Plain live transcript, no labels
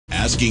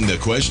asking the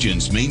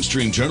questions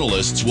mainstream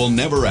journalists will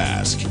never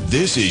ask.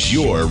 This is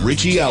your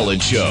Richie Allen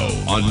Show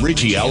on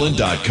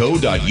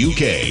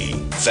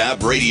richieallen.co.uk,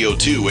 Fab Radio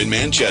 2 in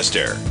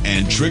Manchester,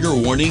 and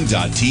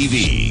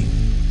triggerwarning.tv.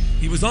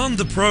 He was on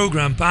the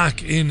programme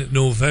back in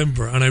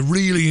November and I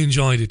really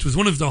enjoyed it. It was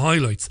one of the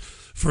highlights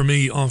for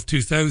me of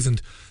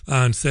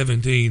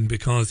 2017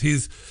 because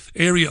his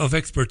area of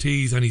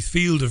expertise and his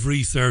field of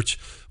research,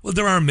 well,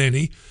 there are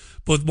many,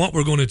 but what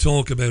we're going to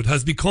talk about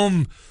has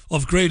become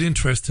of great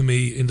interest to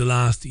me in the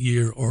last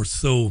year or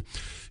so.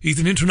 He's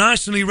an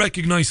internationally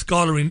recognised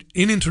scholar in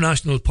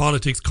international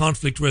politics,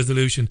 conflict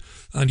resolution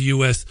and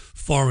US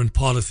foreign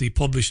policy,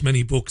 published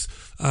many books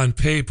and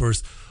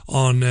papers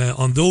on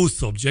those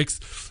subjects.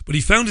 But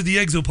he founded the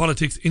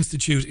Exopolitics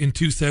Institute in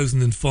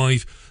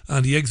 2005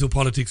 and the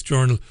Exopolitics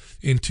Journal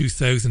in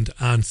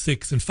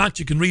 2006. In fact,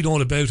 you can read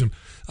all about him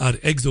at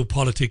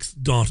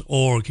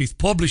exopolitics.org. He's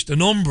published a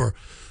number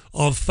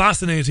of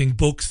fascinating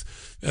books,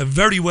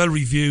 very well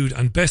reviewed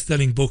and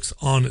best-selling books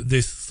on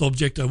this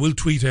subject. I will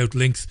tweet out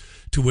links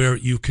to where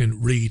you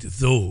can read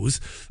those.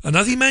 And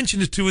as he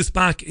mentioned it to us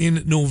back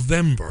in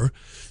November,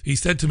 he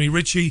said to me,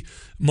 Richie,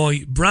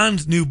 my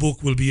brand new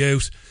book will be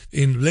out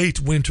in late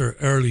winter,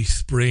 early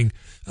spring,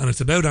 and it's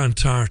about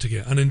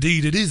Antarctica. And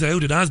indeed, it is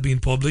out, it has been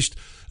published,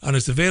 and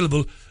it's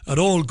available at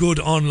all good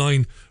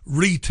online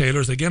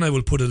retailers. Again, I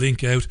will put a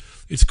link out.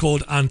 It's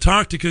called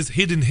Antarctica's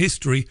Hidden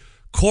History,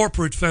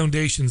 Corporate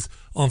Foundations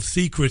of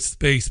Secret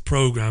Space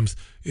Programs.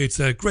 It's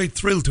a great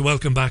thrill to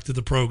welcome back to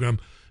the programme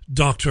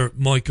Dr.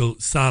 Michael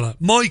Salla.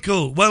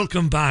 Michael,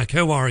 welcome back.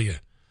 How are you?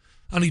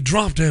 And he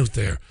dropped out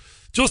there.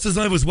 Just as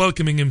I was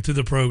welcoming him to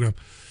the programme,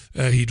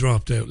 he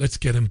dropped out. Let's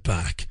get him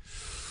back.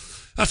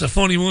 That's a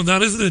funny one,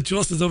 that, isn't it?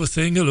 Just as I was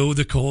saying hello,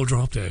 the call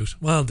dropped out.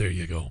 Well, there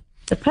you go.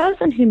 The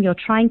person whom you're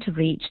trying to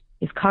reach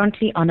is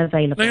currently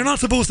unavailable. Now, you're not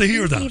supposed to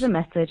hear that. Leave a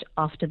message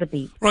after the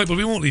beep. Right, well,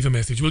 we won't leave a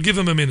message. We'll give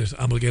him a minute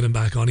and we'll get him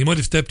back on. He might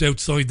have stepped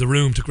outside the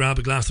room to grab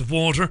a glass of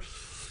water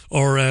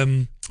or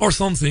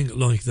something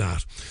like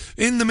that.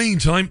 In the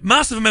meantime,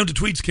 massive amount of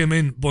tweets came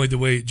in, by the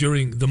way,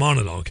 during the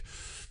monologue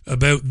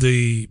about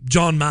the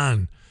John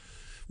Mann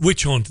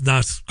witch hunt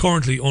that's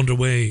currently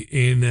underway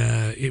in...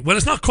 well,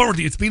 it's not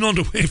currently, it's been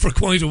underway for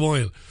quite a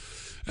while.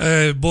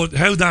 But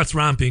how that's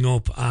ramping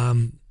up,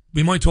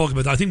 we might talk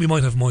about that. I think we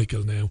might have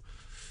Michael now.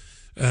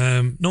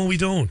 No, we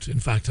don't, in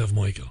fact, have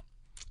Michael.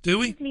 Do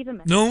we?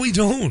 No, we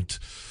don't.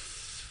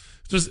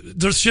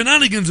 There's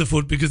shenanigans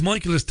afoot because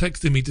Michael has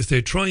texted me to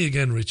say, try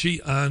again,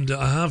 Richie, and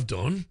I have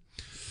done.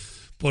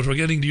 But we're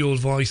getting the old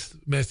voice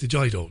message.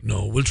 I don't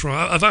know. We'll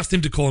try. I've asked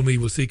him to call me.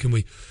 We'll see, can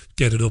we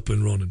get it up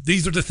and running.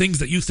 These are the things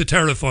that used to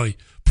terrify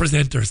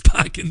presenters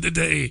back in the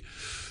day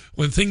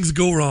when things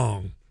go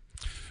wrong.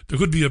 We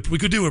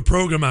could do a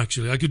programme,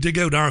 actually. I could dig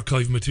out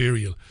archive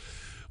material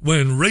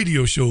when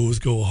radio shows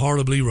go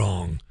horribly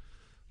wrong.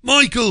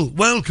 Michael,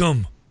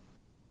 welcome.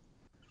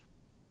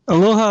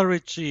 Aloha,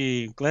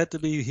 Richie. Glad to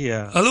be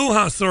here.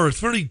 Aloha, sir. It's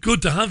very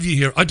good to have you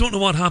here. I don't know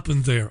what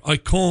happened there. I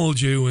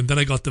called you and then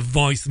I got the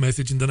voice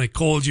message and then I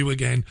called you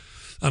again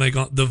and I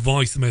got the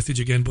voice message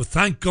again. But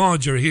thank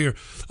God you're here.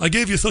 I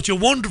gave you such a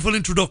wonderful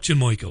introduction,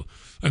 Michael.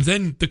 And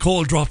then the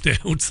call dropped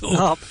out.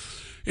 So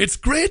it's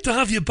great to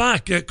have you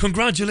back.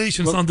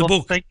 Congratulations on the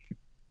book. Thank you.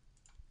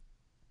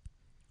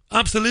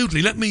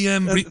 Absolutely. Let me...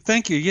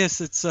 thank you. Yes,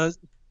 it's...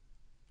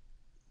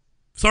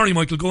 Sorry,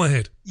 Michael, go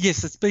ahead.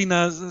 Yes, it's been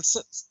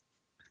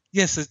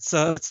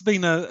it's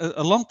been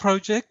a long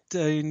project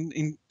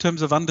in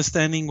terms of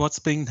understanding what's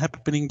been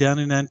happening down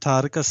in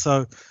Antarctica.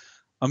 So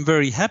I'm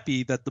very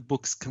happy that the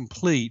book's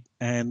complete,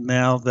 and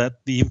now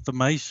that the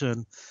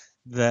information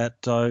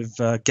that I've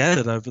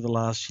gathered over the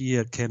last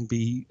year can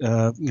be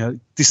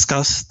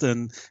discussed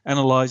and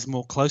analysed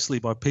more closely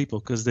by people,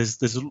 because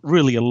there's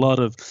really a lot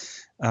of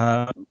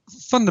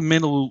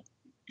fundamental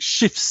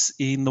shifts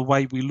in the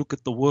way we look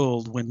at the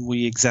world when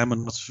we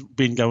examine what's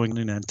been going on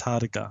in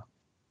Antarctica.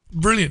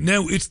 Brilliant.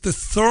 Now, it's the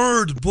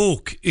third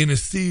book in a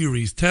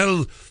series.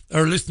 Tell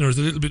our listeners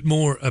a little bit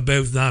more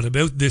about that,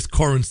 about this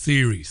current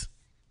series.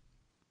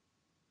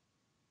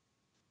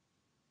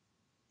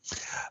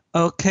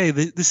 Okay,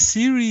 the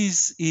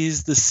series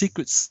is the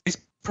Secret Space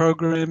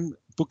Program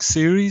book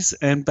series,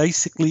 and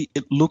basically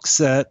it looks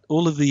at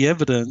all of the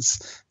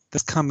evidence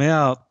that's come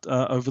out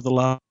over the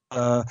last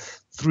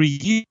 3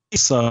 years or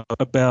so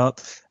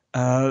about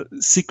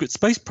secret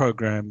space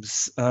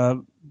programs.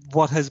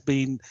 What has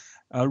been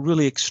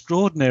really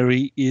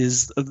extraordinary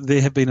is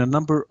there have been a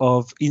number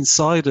of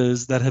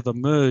insiders that have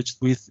emerged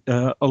with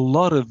a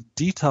lot of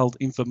detailed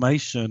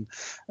information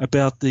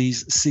about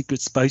these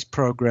secret space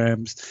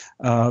programs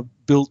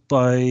developed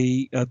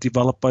by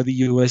the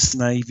US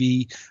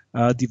Navy,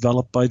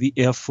 developed by the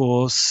Air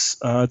Force,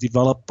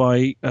 developed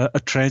by a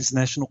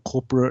transnational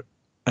corporate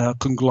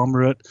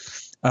conglomerate.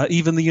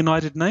 Even the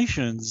United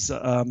Nations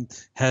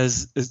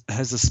has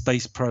a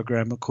space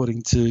program,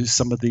 according to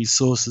some of these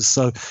sources.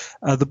 So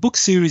the book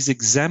series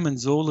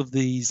examines all of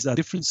these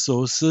different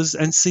sources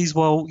and sees,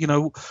 well,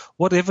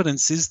 what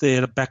evidence is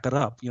there to back it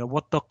up?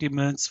 What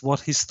documents, what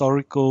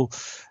historical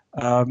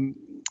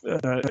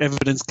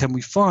evidence can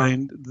we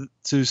find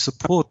to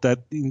support that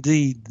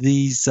indeed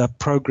these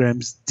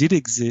programs did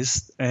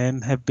exist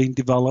and have been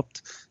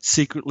developed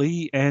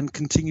secretly and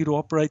continue to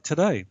operate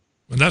today?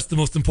 And that's the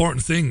most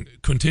important thing,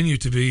 continue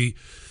to be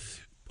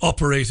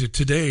operated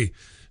today.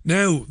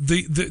 Now,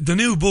 the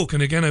new book,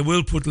 and again, I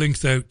will put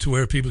links out to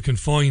where people can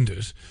find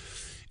it.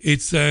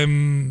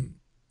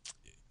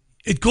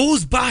 It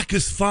goes back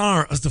as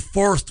far as the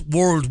First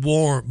World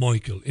War,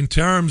 Michael, in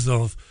terms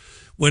of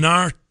when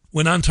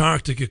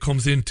Antarctica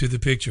comes into the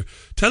picture.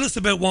 Tell us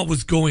about what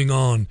was going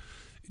on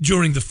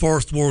during the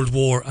First World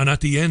War and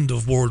at the end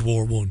of World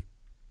War One.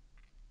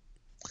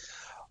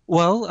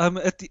 Well,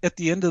 at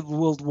the end of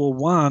World War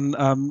One,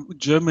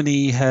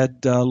 Germany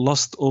had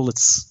lost all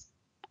its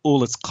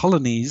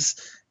colonies,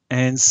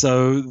 and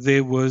so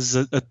there was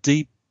a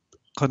deep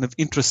kind of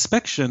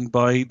introspection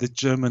by the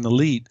German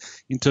elite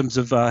in terms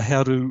of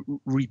how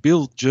to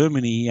rebuild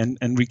Germany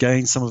and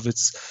regain some of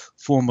its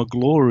former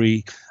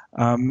glory.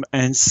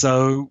 And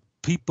so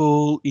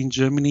people in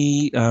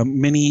Germany,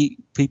 many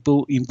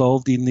people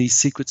involved in these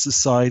secret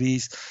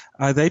societies,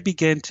 they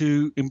began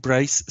to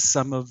embrace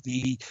some of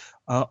the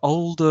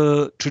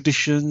older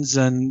traditions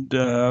and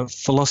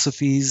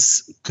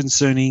philosophies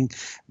concerning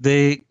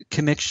their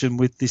connection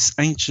with this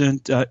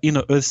ancient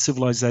inner Earth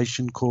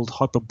civilization called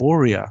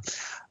Hyperborea.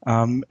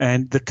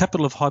 And the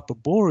capital of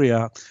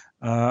Hyperborea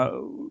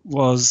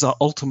was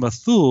Ultima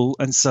Thule,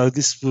 and so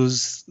this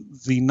was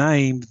the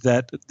name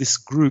that this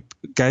group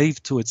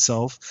gave to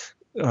itself.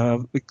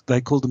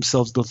 They called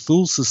themselves the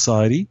Thule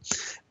Society,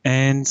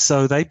 and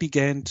so they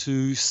began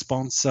to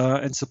sponsor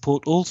and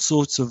support all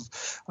sorts of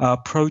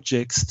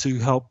projects to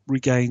help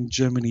regain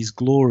Germany's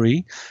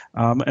glory.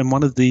 And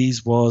one of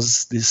these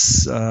was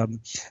this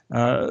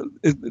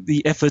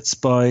the efforts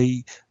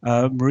by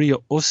Maria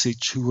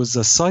Orsic, who was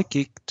a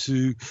psychic,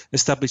 to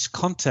establish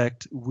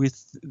contact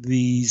with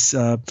these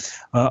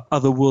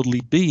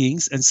otherworldly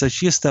beings. And so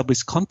she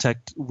established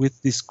contact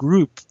with this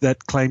group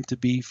that claimed to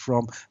be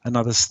from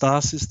another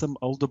star system,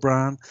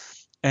 Aldebaran.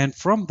 And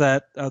from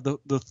that,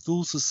 the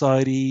Thule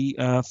Society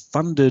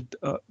funded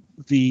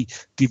the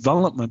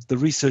development, the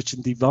research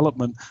and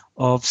development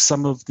of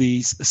some of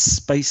these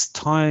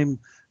space-time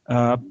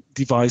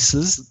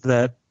devices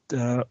that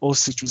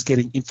Orsic was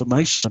getting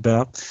information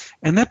about.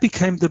 And that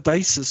became the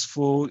basis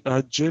for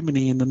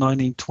Germany in the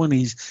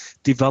 1920s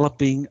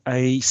developing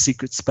a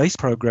secret space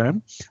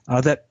program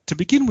that, to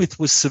begin with,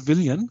 was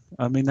civilian.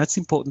 I mean, that's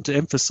important to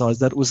emphasize,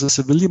 that it was a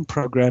civilian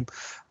program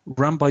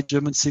run by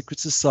German secret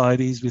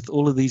societies with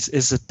all of these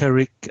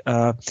esoteric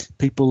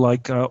people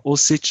like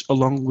Orsic,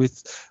 along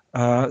with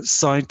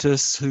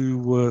scientists who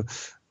were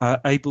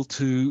able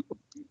to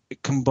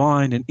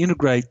combine and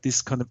integrate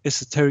this kind of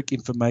esoteric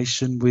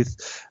information with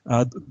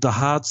the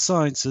hard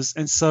sciences.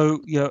 And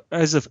so,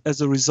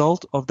 as a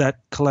result of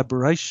that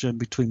collaboration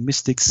between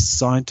mystics,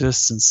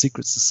 scientists, and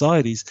secret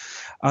societies,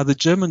 the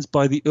Germans,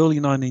 by the early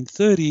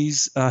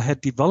 1930s, had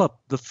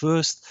developed the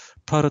first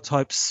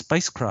prototype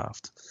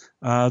spacecraft.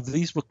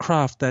 These were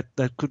craft that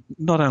could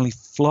not only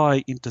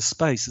fly into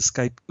space,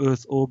 escape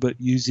Earth orbit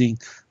using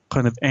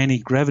kind of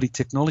anti-gravity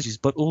technologies,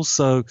 but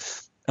also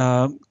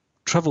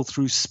travel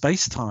through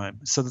space-time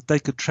so that they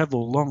could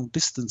travel long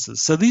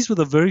distances. So these were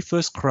the very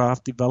first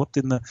craft developed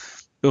in the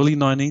early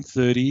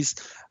 1930s.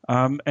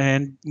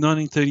 And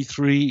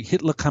 1933,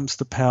 Hitler comes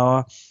to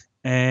power,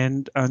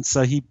 and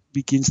so he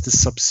begins to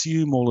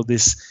subsume all of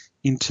this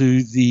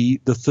into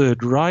the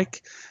Third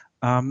Reich.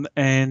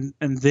 And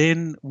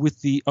then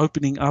with the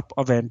opening up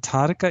of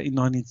Antarctica in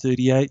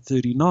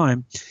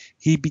 1938-39,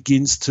 he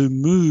begins to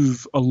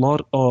move a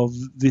lot of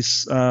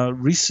this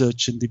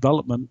research and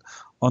development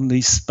on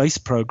these space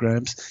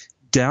programs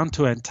down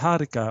to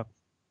Antarctica,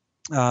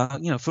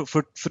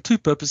 for two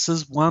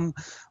purposes. One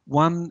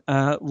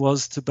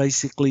was to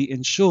basically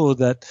ensure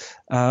that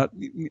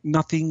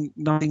nothing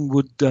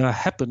would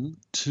happen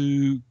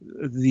to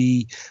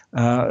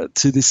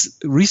this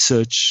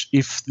research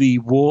if the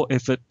war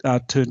effort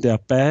turned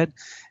out bad,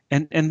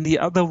 and the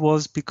other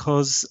was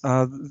because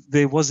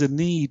there was a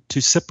need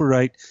to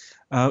separate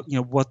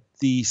what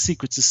the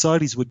secret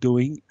societies were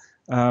doing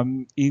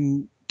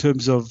in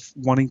terms of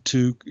wanting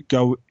to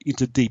go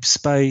into deep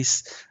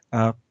space,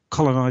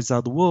 colonize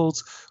other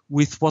worlds,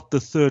 with what the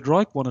Third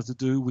Reich wanted to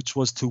do, which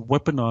was to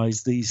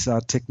weaponize these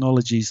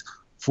technologies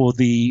for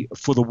the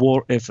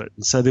war effort.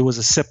 And so there was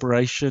a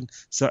separation.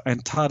 So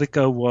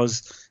Antarctica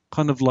was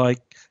kind of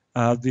like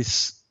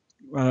this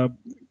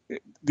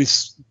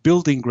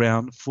building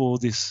ground for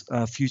this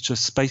future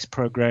space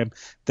program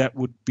that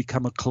would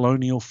become a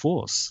colonial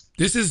force.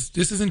 This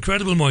is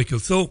incredible, Michael.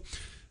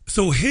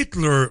 So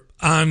Hitler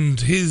and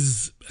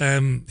his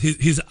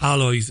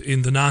allies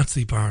in the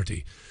Nazi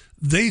Party,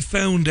 they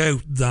found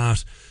out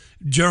that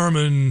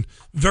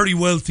very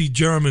wealthy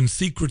German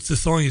secret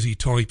society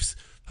types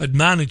had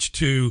managed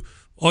to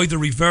either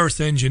reverse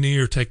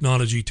engineer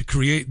technology to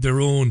create their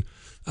own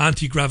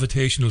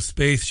anti-gravitational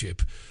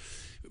spaceship.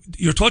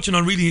 You're touching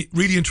on really,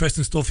 really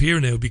interesting stuff here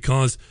now,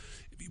 because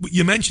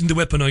you mentioned the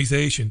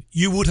weaponization.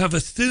 You would have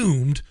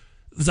assumed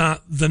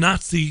that the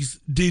Nazis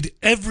did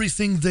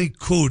everything they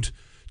could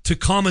to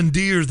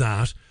commandeer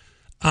that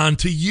and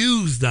to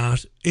use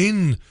that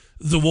in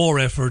the war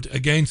effort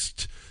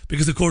against,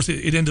 because of course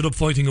it ended up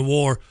fighting a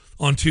war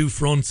on two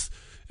fronts,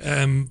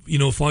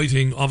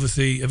 fighting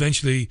obviously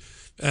eventually,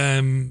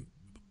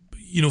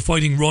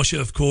 fighting Russia,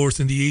 of course,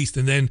 in the east,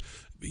 and then,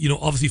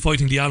 obviously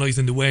fighting the Allies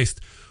in the west.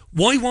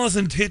 Why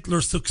wasn't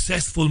Hitler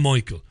successful,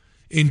 Michael,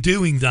 in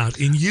doing that,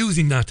 in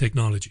using that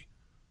technology?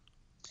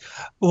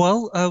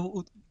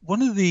 Well,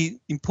 one of the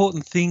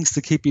important things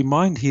to keep in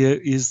mind here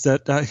is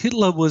that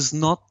Hitler was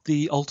not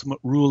the ultimate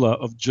ruler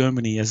of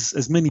Germany,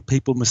 as many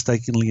people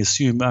mistakenly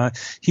assume.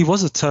 He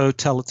was a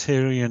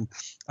totalitarian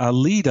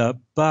leader,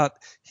 but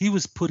he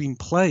was put in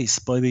place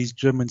by these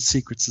German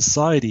secret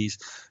societies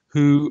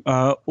who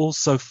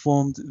also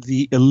formed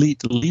the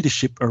elite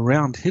leadership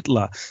around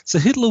Hitler. So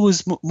Hitler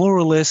was more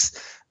or less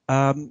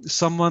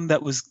someone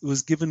that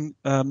was given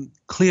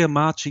clear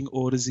marching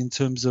orders in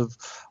terms of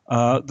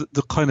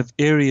the kind of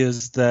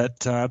areas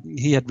that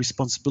he had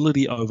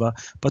responsibility over.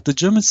 But the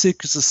German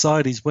secret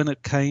societies, when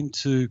it came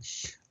to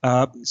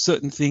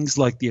certain things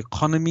like the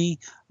economy,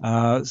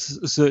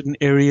 certain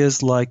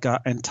areas like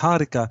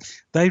Antarctica,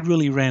 they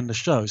really ran the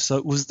show. So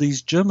it was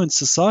these German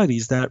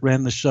societies that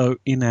ran the show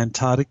in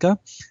Antarctica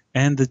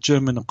and the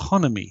German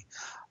economy.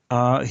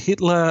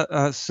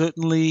 Hitler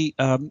certainly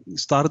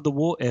started the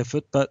war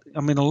effort, but I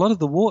mean, a lot of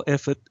the war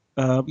effort,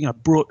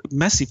 brought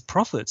massive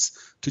profits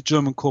to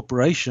German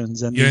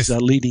corporations and these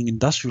leading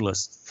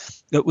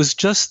industrialists. It was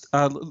just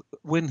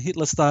when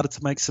Hitler started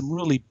to make some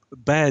really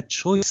bad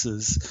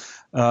choices,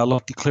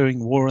 like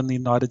declaring war on the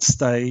United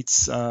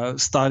States,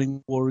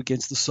 starting war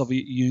against the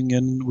Soviet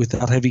Union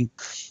without having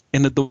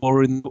ended the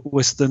war in the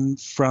Western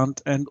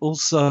Front, and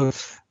also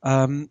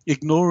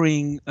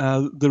ignoring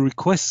the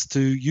requests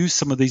to use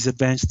some of these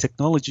advanced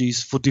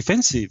technologies for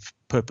defensive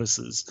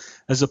purposes,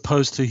 as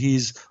opposed to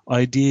his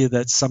idea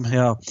that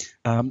somehow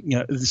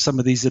some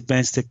of these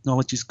advanced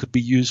technologies could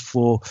be used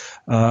for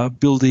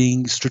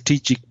building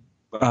strategic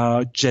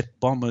jet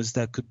bombers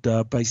that could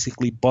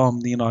basically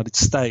bomb the United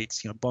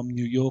States, bomb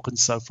New York and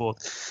so forth.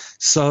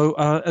 So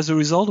as a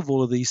result of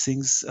all of these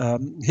things,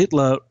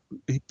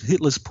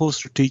 Hitler's poor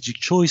strategic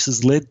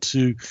choices led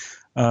to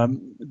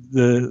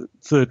the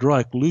Third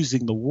Reich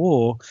losing the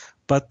war.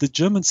 But the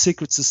German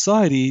secret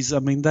societies, I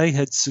mean, they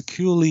had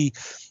securely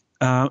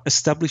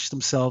established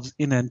themselves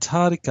in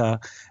Antarctica,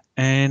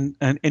 and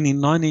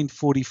in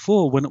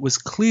 1944, when it was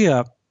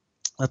clear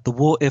that the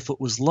war effort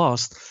was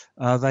lost,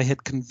 they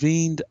had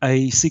convened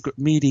a secret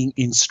meeting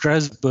in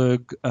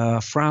Strasbourg,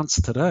 France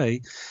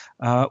today,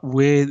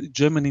 where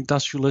German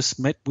industrialists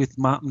met with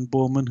Martin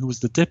Bormann, who was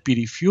the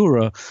deputy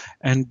Führer,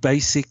 and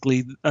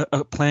basically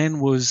a plan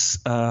was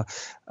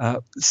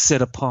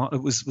set upon.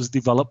 It was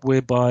developed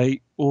whereby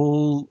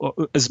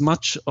as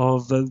much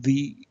of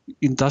the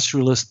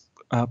industrialist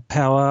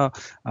power,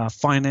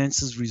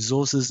 finances,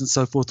 resources, and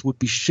so forth would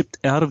be shipped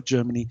out of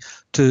Germany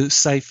to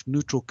safe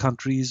neutral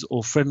countries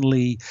or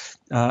friendly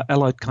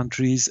allied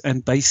countries,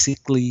 and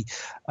basically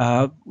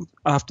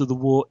after the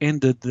war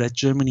ended, that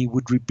Germany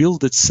would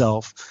rebuild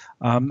itself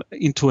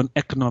into an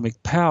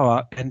economic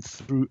power, and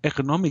through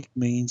economic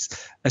means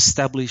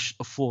establish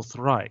a Fourth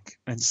Reich.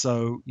 And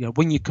so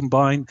when you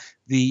combine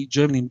the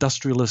German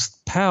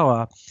industrialist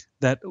power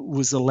that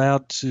was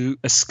allowed to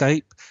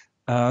escape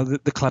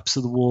the collapse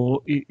of the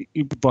war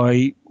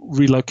by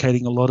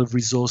relocating a lot of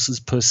resources,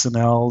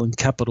 personnel, and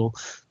capital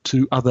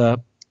to other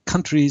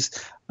countries,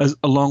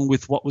 along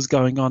with what was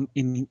going on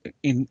in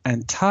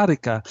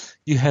Antarctica,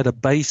 you had a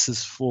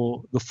basis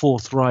for the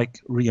Fourth Reich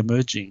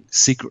re-emerging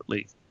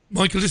secretly.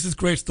 Michael, this is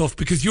great stuff,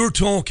 because you're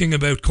talking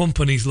about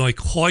companies like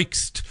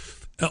Hoechst,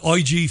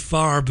 IG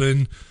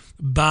Farben,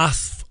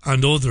 BASF,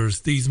 and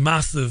others, these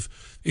massive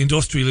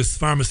industrialist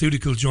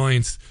pharmaceutical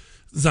giants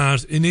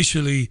that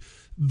initially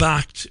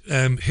backed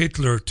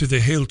Hitler to the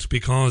hilt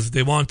because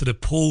they wanted a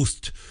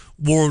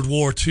post-World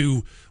War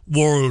II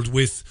world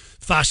with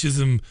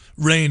fascism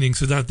reigning,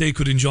 so that they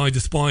could enjoy the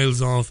spoils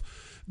of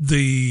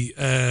the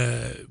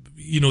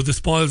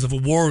spoils of a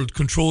world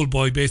controlled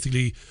by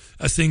basically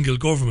a single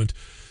government.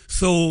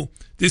 So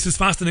this is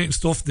fascinating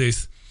stuff,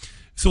 this.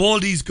 So all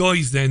these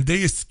guys then, they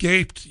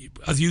escaped,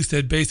 as you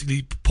said,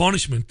 basically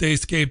punishment. They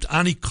escaped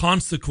any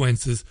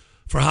consequences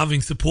for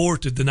having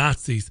supported the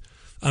Nazis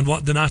and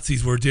what the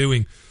Nazis were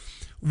doing.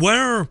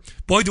 Where,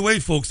 by the way,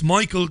 folks,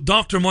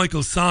 Dr.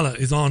 Michael Salla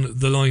is on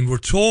the line. We're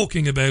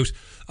talking about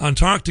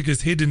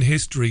Antarctica's Hidden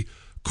History,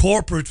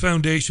 Corporate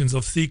Foundations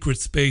of Secret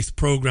Space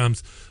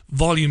Programs,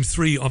 Volume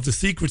 3 of the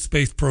Secret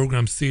Space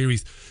Program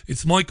series.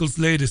 It's Michael's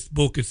latest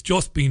book. It's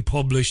just been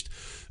published.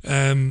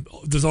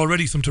 There's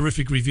already some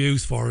terrific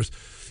reviews for it.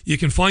 You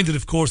can find it,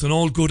 of course, on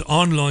all good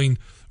online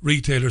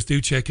retailers.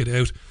 Do check it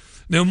out.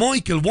 Now,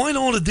 Michael, while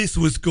all of this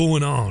was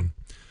going on,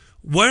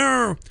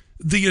 were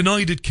the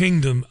United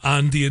Kingdom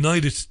and the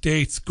United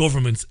States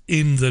governments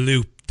in the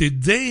loop?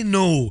 Did they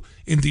know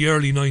in the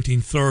early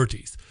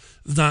 1930s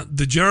that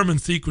the German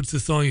secret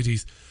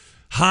societies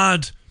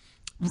had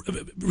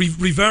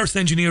reverse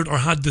engineered or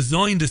had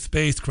designed a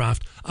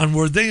spacecraft, and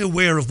were they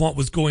aware of what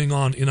was going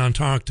on in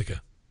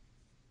Antarctica?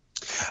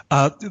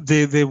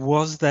 There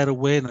was that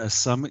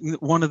awareness.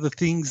 One of the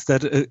things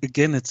that,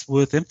 again, it's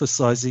worth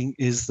emphasizing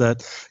is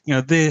that,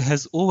 there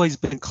has always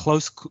been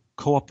close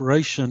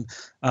cooperation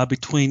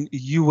between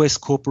U.S.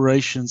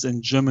 corporations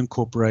and German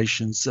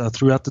corporations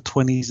throughout the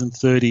 20s and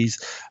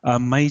 30s.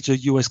 Major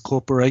U.S.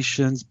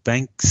 corporations,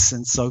 banks,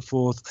 and so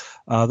forth.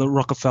 The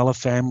Rockefeller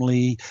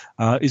family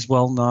is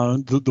well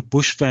known. The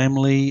Bush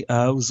family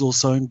was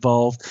also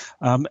involved,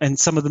 and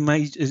some of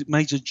the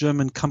major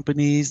German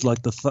companies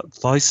like the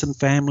Thyssen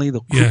family,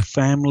 the Krupp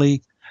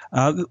family.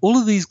 All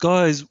of these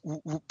guys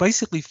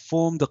basically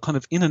formed a kind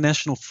of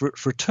international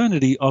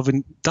fraternity of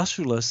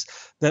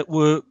industrialists that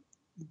were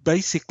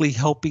basically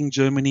helping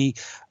Germany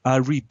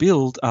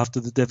rebuild after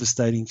the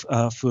devastating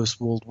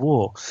First World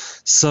War.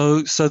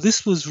 So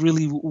this was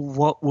really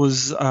what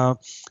was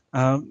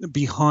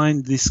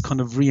behind this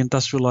kind of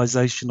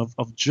reindustrialization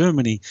of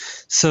Germany.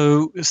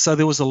 So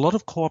there was a lot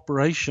of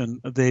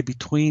cooperation there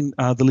between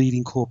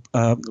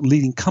the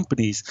leading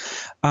companies,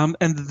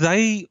 and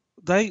they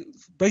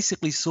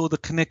basically saw the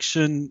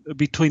connection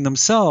between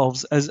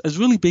themselves as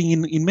really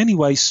being in many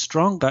ways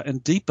stronger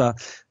and deeper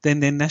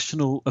than their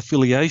national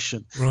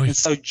affiliation. Right. And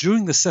so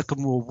during the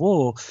Second World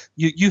War,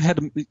 you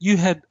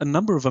had a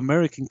number of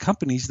American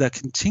companies that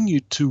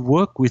continued to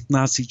work with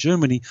Nazi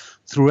Germany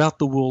throughout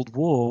the World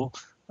War.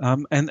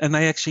 And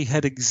they actually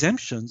had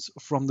exemptions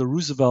from the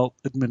Roosevelt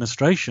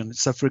administration.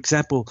 So, for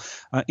example,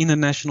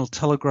 International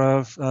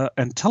Telegraph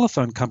and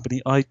Telephone Company,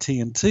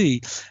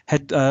 IT&T,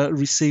 had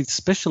received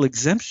special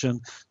exemption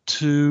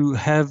to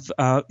have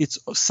its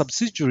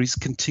subsidiaries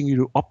continue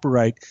to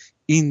operate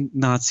in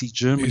Nazi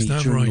Germany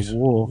during the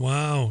war.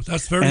 Wow,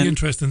 that's very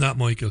interesting, that,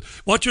 Michael.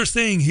 What you're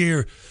saying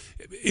here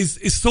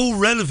is so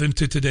relevant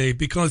to today,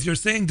 because you're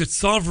saying that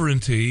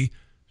sovereignty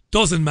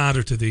doesn't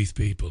matter to these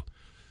people.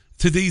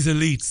 To these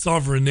elite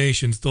sovereign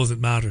nations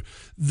doesn't matter.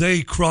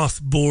 They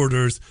cross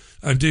borders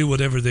and do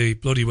whatever they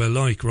bloody well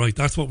like, right?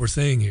 That's what we're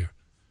saying here.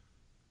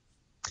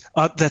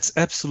 That's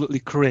absolutely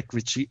correct,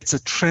 Richie. It's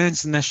a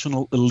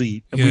transnational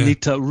elite. And we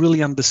need to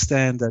really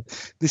understand that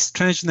this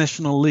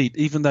transnational elite,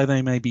 even though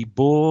they may be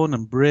born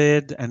and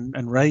bred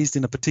and raised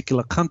in a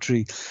particular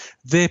country,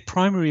 their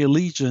primary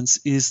allegiance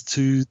is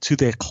to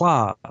their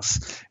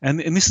class. And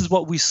this is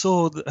what we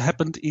saw that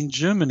happened in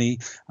Germany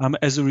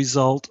as a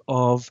result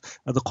of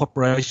the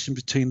cooperation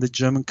between the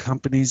German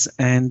companies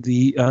and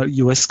the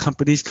US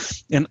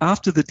companies. And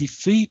after the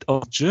defeat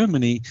of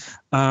Germany,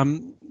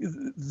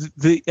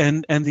 the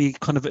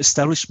kind of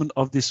establishment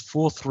of this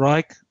Fourth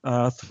Reich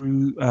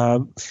through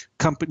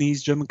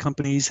German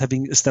companies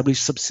having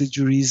established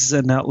subsidiaries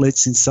and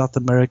outlets in South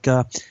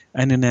America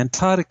and in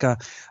Antarctica,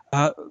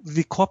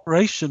 the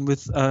cooperation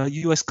with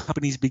U.S.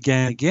 companies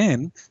began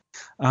again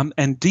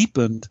and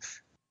deepened,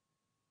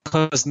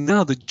 because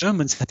now the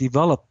Germans had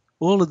developed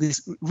all of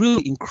this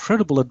really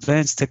incredible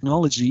advanced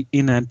technology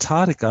in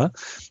Antarctica,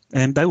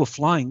 and they were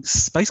flying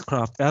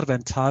spacecraft out of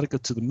Antarctica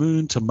to the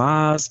moon, to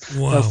Mars.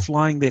 Wow. They were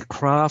flying their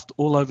craft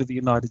all over the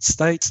United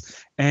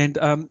States, and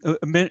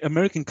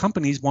American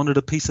companies wanted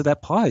a piece of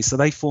that pie, so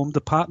they formed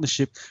a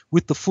partnership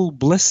with the full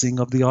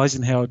blessing of the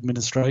Eisenhower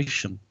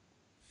administration.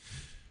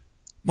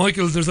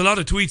 Michael, there's a lot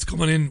of tweets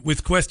coming in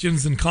with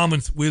questions and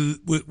comments. We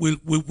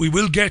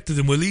will get to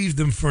them. We'll leave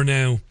them for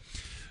now.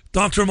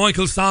 Dr.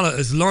 Michael Salla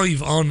is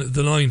live on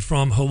the line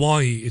from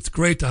Hawaii. It's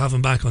great to have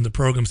him back on the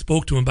program.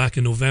 Spoke to him back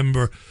in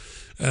November.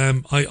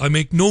 I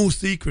make no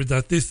secret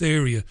that this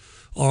area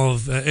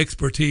of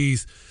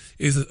expertise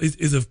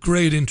is of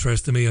great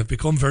interest to me. I've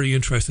become very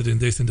interested in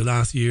this in the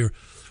last year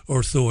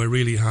or so. I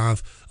really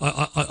have.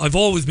 I've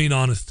always been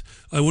honest.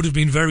 I would have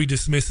been very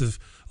dismissive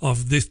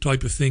of this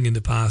type of thing in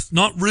the past.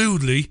 Not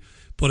rudely,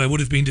 but I would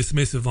have been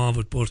dismissive of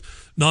it, but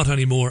not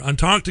anymore.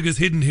 Antarctica's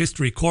hidden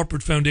history,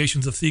 corporate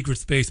foundations of secret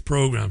space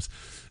programs.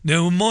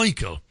 Now,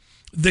 Michael,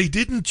 they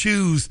didn't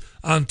choose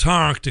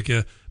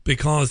Antarctica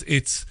because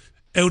it's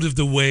out of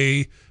the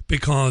way,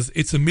 because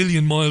it's 1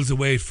 million miles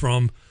away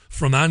from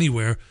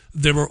anywhere.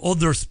 There were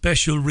other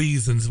special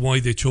reasons why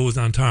they chose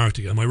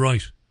Antarctica. Am I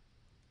right?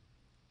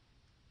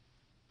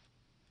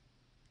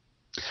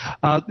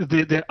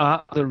 There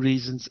are other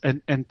reasons,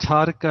 and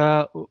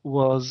Antarctica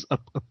was a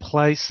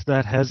place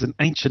that has an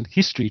ancient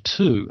history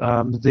too.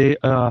 There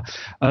are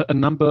a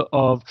number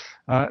of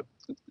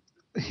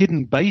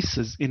hidden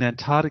bases in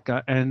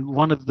Antarctica, and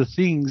one of the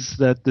things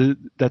that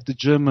the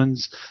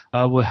Germans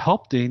were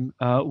helped in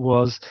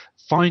was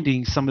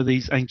finding some of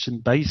these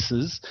ancient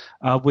bases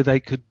where they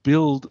could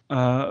build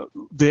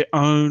their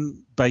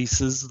own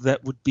bases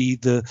that would be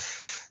the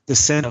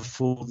center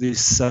for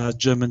this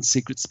German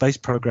secret space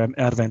program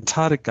out of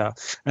Antarctica.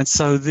 And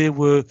so there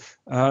were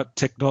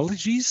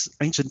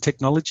ancient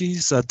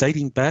technologies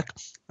dating back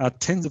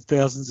tens of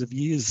thousands of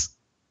years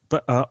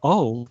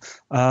old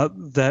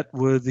that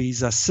were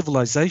these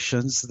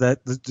civilizations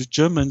that the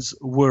Germans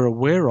were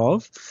aware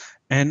of.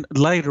 And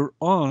later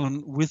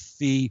on, with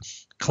the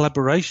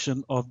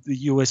collaboration of the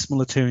U.S.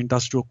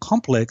 military-industrial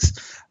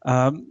complex,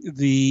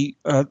 the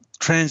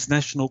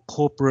transnational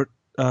corporate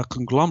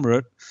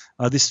conglomerate,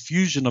 this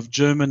fusion of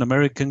German,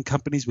 American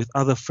companies with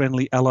other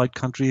friendly allied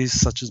countries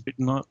such as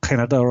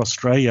Canada or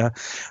Australia,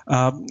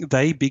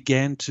 they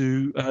began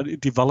to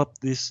develop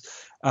this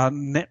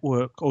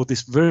network, or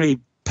this very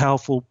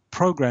powerful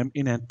program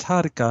in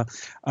Antarctica,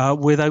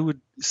 where they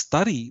would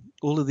study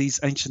all of these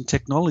ancient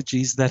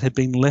technologies that had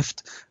been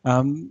left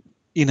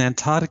in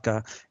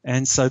Antarctica.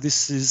 And so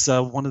this is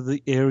one of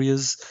the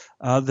areas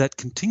that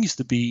continues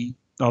to be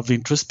of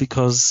interest,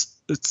 because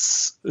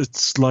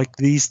it's like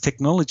these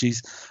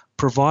technologies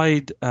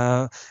provide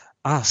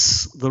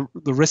us, the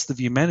rest of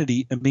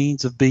humanity, a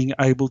means of being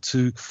able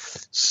to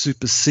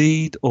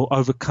supersede or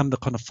overcome the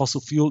kind of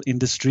fossil fuel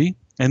industry.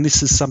 And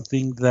this is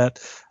something that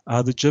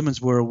the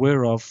Germans were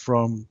aware of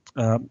from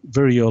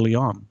very early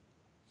on.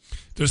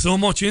 There's so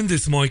much in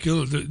this,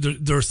 Michael.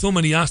 There are so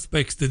many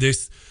aspects to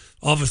this.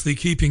 Obviously,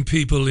 keeping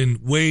people in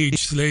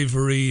wage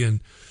slavery,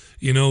 and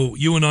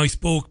you and I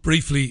spoke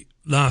briefly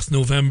last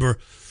November,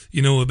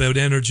 about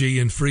energy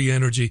and free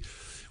energy.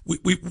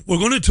 We're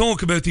going to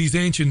talk about these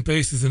ancient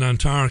bases in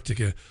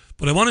Antarctica,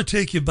 but I want to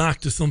take you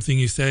back to something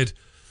you said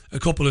a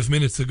couple of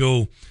minutes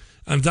ago,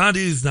 and that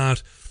is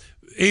that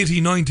 80,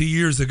 90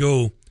 years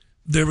ago,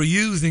 they were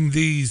using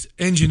these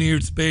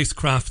engineered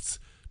spacecrafts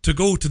to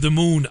go to the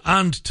moon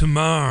and to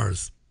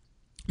Mars.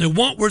 Now,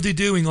 what were they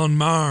doing on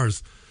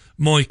Mars,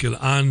 Michael?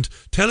 And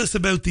tell us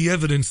about the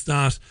evidence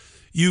that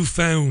you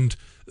found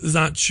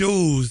that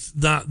shows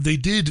that they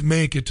did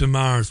make it to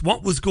Mars.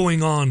 What was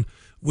going on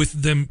with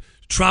them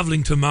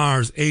travelling to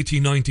Mars 80,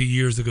 90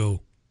 years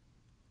ago?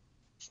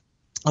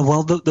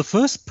 Well, the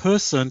first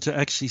person to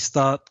actually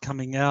start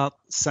coming out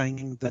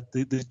saying that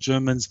the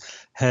Germans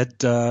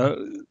had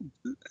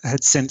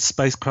sent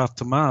spacecraft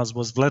to Mars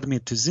was Vladimir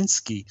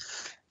Tuzinski.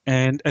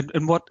 And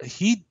what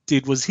he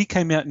did was he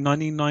came out in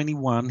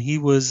 1991. He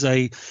was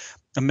a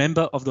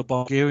member of the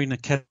Bulgarian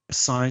Academy of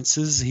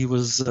Sciences. He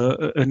was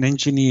an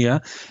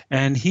engineer,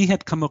 and he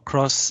had come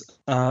across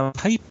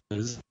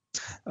papers,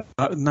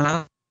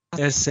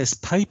 SS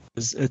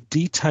papers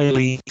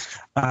detailing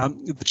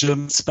the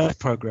German space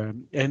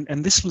program,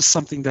 and this was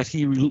something that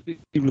he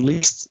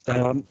released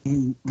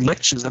in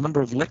lectures, a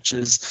number of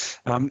lectures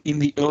in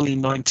the early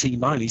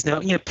 1990s.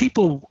 Now,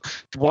 people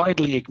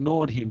widely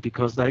ignored him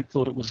because they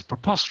thought it was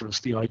preposterous,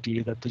 the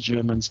idea that the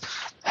Germans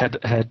had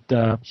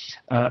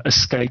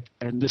escaped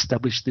and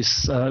established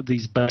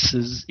these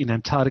bases in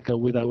Antarctica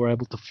where they were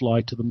able to fly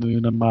to the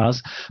moon and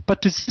Mars.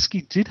 But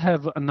Tuzinski did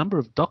have a number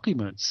of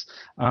documents,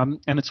 and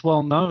it's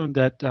well known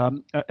that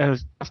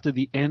after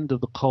the end of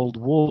the Cold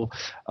War,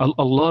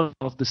 a lot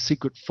of the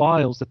secret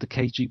files that the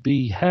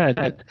KGB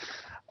had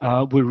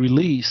were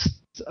released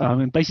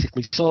and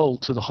basically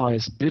sold to the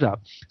highest bidder.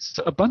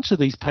 So a bunch of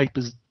these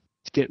papers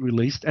get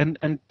released, and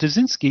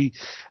Tuzinski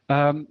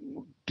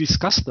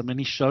discussed them, and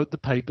he showed the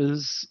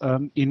papers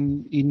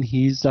in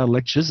his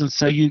lectures, and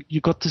so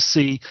you got to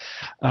see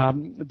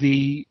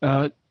the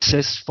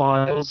test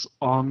files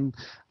on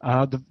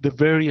the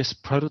various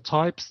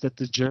prototypes that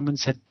the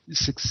Germans had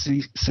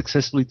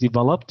successfully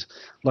developed,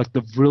 like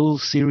the Vril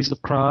series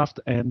of craft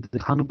and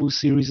the Hannibal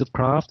series of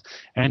craft,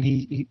 and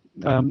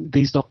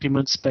these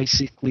documents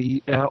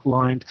basically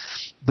outlined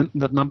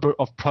the number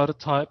of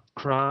prototype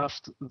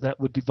craft that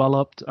were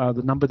developed,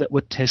 the number that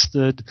were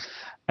tested,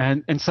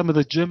 and some of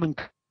the German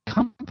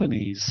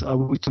companies,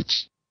 which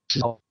is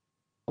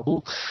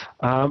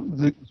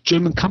the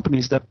German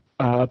companies that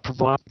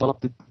develop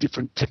the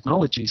different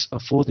technologies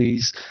for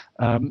these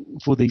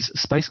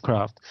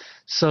spacecraft.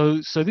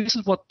 So this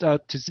is what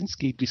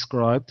Tuzinski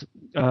described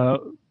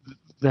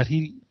that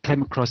he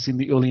came across in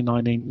the early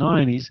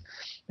 1990s,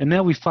 and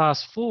now we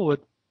fast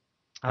forward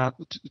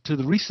to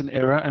the recent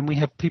era, and we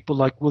have people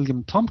like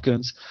William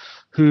Tompkins,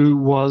 who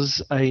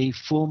was a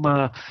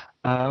former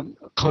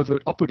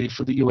covert operative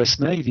for the US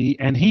Navy,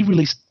 and he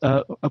released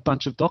a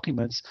bunch of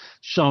documents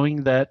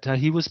showing that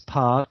he was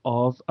part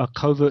of a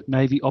covert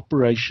Navy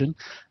operation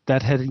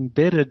that had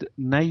embedded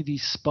Navy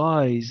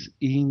spies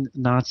in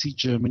Nazi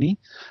Germany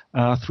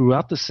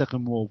throughout the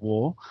Second World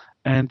War,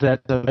 and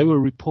that they were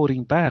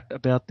reporting back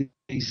about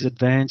these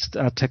advanced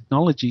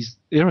technologies,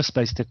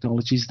 aerospace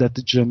technologies that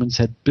the Germans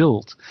had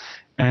built,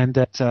 and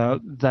that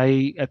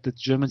the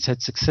Germans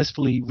had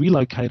successfully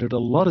relocated a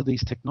lot of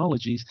these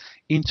technologies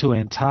into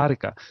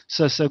Antarctica.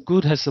 So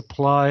Good has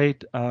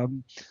supplied,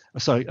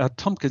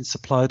 Tompkins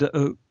supplied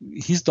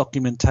his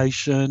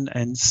documentation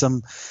and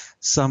some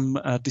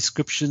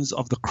descriptions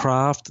of the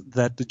craft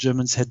that the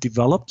Germans had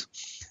developed.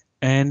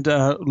 And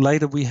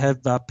later we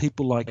have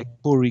people like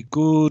Corey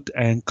Good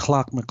and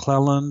Clark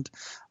McClelland,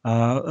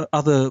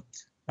 other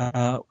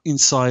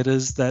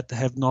insiders that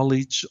have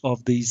knowledge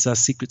of these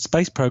secret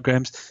space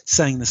programs,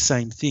 saying the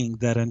same thing,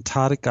 that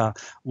Antarctica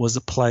was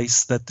a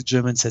place that the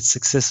Germans had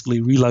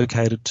successfully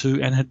relocated to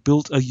and had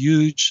built a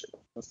huge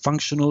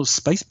functional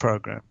space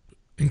program.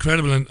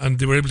 Incredible, and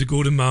they were able to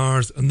go to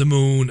Mars and the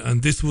moon,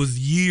 and this was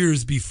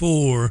years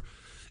before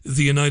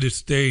the United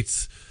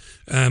States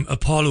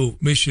Apollo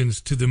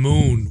missions to the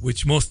moon,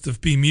 which must have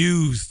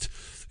bemused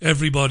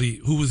everybody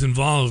who was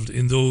involved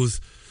in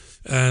those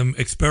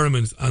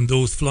experiments and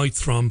those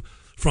flights from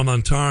from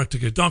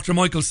Antarctica. Dr.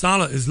 Michael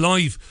Salla is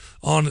live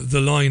on the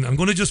line. I'm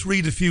going to just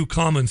read a few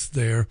comments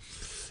there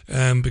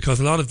because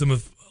a lot of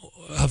them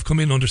have come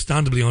in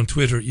understandably on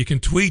Twitter. You can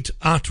tweet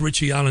at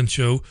Richie Allen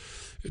Show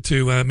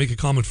to make a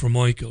comment for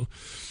Michael.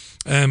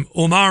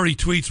 Omari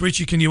tweets,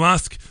 Richie, can you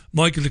ask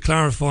Michael to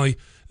clarify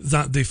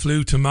that they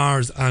flew to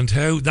Mars and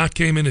how? That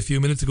came in a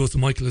few minutes ago, so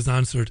Michael has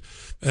answered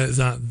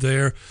that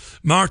there.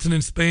 Martin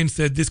in Spain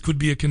said this could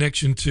be a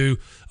connection to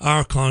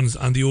Archons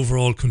and the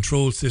overall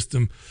control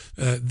system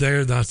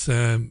there. That's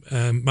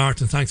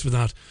Martin. Thanks for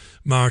that,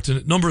 Martin.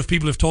 A number of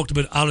people have talked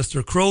about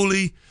Alistair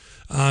Crowley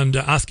and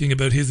asking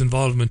about his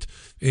involvement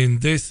in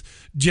this.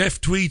 Jeff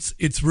tweets,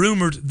 it's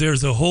rumoured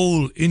there's a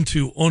hole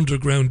into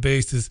underground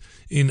bases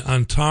in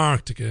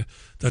Antarctica,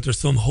 that there's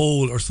some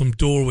hole or some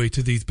doorway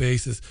to these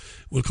bases.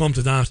 We'll come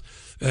to that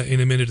in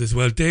a minute as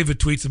well. David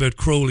tweets about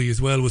Crowley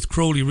as well. Was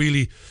Crowley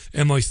really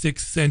MI6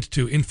 sent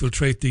to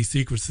infiltrate these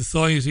secret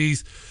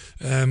societies?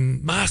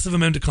 Massive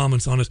amount of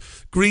comments on it.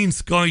 Green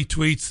Sky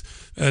tweets,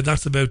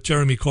 that's about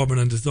Jeremy Corbyn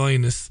and the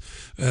Zionists.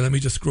 Let me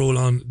just scroll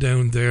on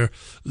down there. A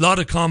lot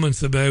of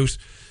comments about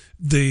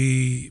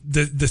the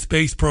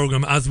space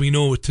program as we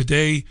know it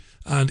today,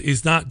 and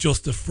is that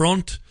just a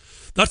front?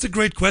 That's a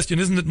great question,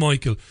 isn't it,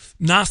 Michael?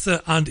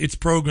 NASA and its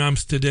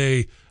programs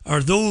today,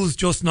 are those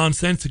just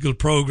nonsensical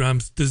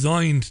programs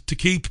designed to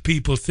keep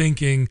people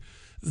thinking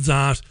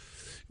that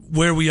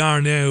where we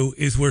are now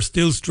is we're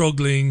still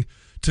struggling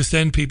to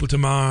send people to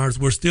Mars,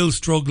 we're still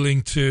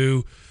struggling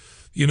to,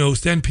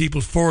 send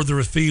people further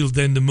afield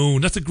than the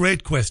moon? That's a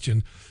great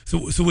question.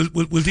 So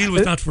we'll deal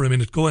with that for a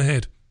minute. Go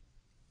ahead.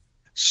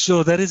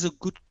 Sure, that is a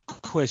good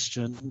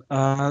question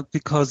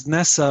because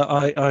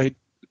NASA,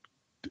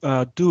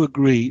 I do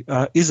agree,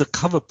 is a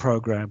cover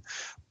program,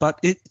 but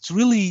it's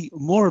really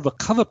more of a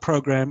cover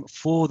program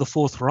for the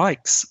Fourth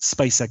Reich's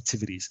space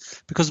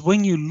activities. Because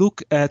when you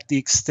look at the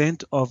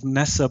extent of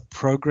NASA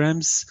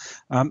programs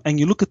and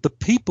you look at the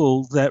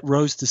people that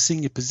rose to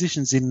senior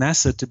positions in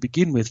NASA to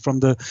begin with,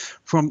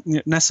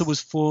 NASA was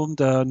formed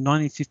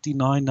 1959,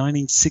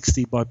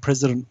 1960 by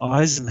President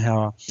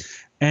Eisenhower.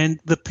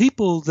 And the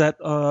people that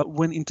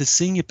went into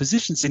senior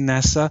positions in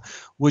NASA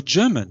were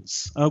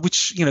Germans,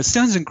 which,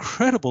 sounds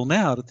incredible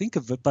now to think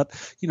of it. But,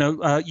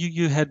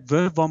 you had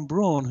Werner von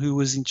Braun, who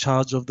was in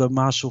charge of the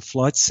Marshall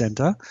Flight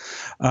Center.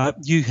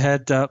 You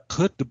had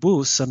Kurt de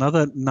Bus,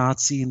 another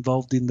Nazi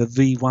involved in the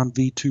V-1,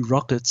 V-2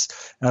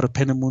 rockets out of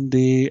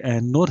Peenemünde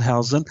and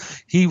Nordhausen.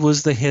 He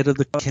was the head of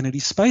the Kennedy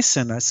Space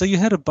Center. So you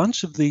had a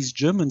bunch of these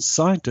German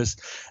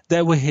scientists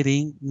that were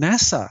heading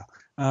NASA.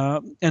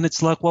 And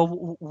it's like,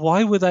 well,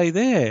 why were they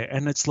there?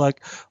 And it's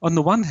like, on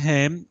the one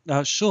hand,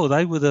 sure,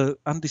 they were the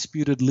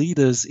undisputed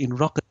leaders in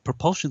rocket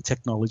propulsion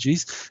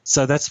technologies,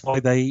 so that's why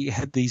they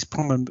had these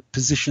prominent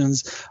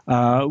positions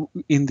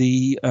in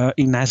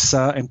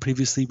NASA and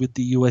previously with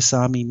the U.S.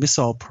 Army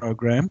missile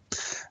program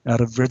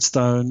out of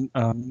Redstone,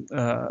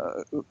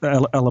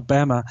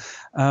 Alabama.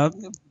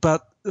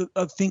 But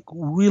I think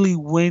really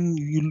when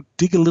you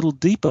dig a little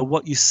deeper,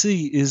 what you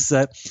see is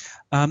that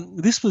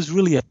this was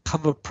really a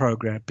cover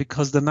program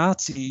because the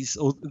Nazis,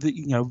 or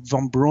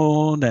von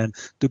Braun and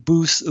de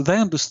Bus, they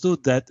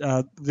understood that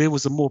there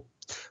was a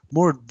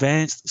more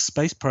advanced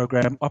space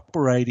program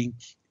operating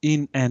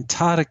in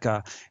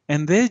Antarctica,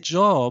 and their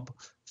job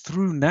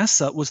through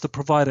NASA was to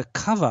provide a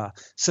cover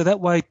so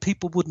that way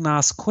people wouldn't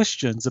ask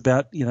questions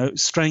about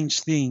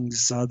strange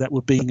things that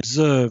were being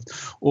observed,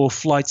 or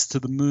flights to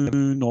the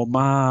moon or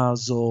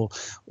Mars or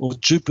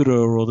Jupiter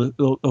or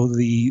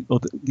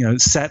the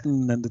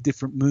Saturn and the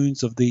different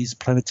moons of these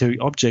planetary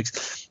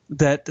objects.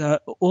 That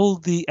all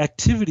the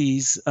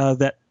activities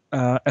that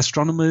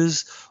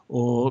astronomers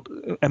or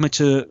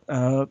amateur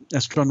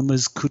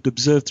astronomers could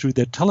observe through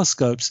their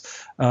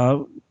telescopes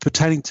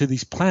pertaining to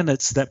these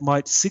planets that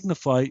might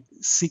signify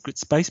secret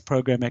space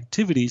program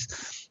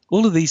activities,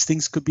 all of these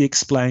things could be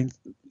explained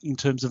in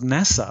terms of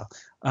NASA.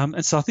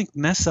 And so I think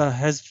NASA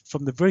has,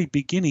 from the very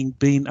beginning,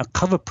 been a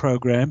cover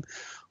program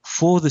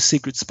for the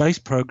secret space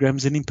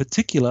programs, and in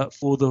particular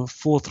for the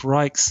Fourth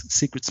Reich's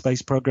secret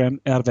space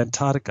program out of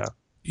Antarctica.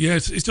 Yeah,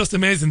 it's just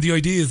amazing. The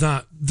idea is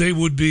that they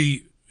would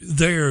be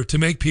there to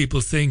make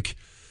people think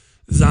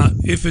that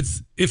if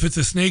it's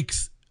a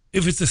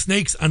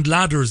snakes and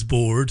ladders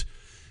board,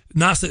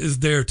 NASA is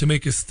there to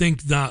make us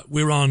think that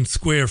we're on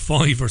square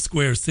 5 or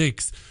square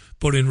 6,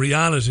 but in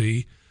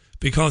reality,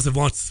 because of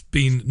what's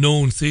been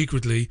known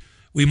secretly,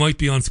 we might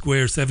be on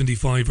square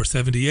 75 or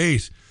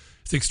 78.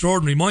 It's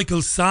extraordinary.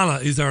 Michael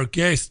Salla is our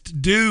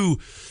guest. Do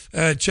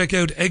check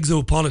out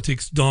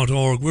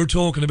exopolitics.org. We're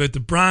talking about the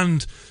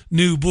brand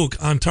new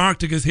book,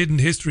 Antarctica's Hidden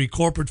History,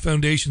 Corporate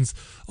Foundations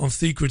of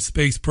Secret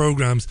Space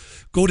Programs.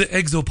 Go to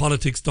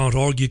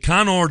exopolitics.org. You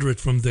can order it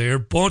from there,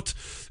 but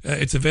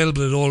it's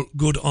available at all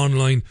good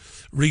online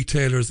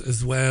retailers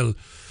as well.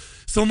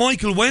 So,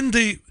 Michael, when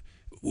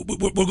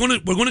we're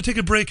going to take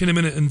a break in a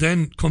minute and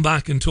then come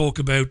back and talk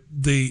about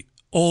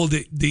all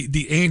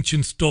the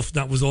ancient stuff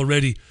that was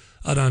already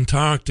at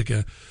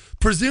Antarctica.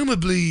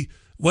 Presumably,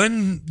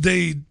 when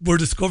they were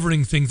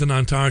discovering things in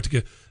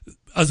Antarctica,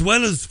 as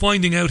well as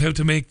finding out how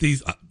to make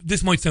these,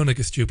 this might sound like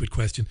a stupid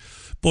question,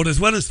 but as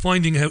well as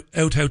finding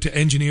out how to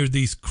engineer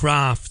these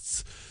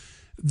crafts,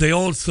 they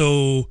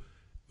also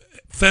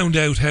found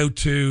out how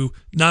to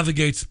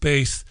navigate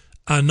space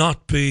and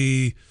not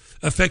be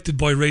affected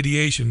by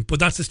radiation. But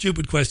that's a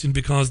stupid question,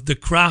 because the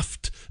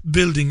craft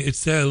building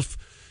itself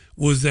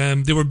was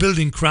they were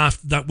building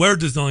craft that were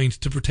designed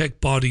to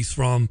protect bodies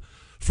from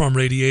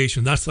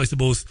radiation. That's, I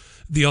suppose,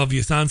 the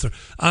obvious answer.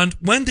 And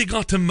when they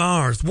got to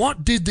Mars,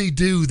 what did they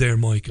do there,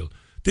 Michael?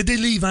 Did they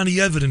leave any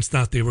evidence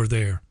that they were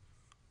there?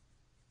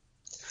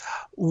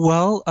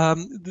 Well,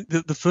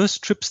 the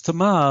first trips to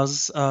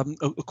Mars,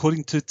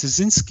 according to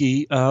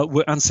Tazinski,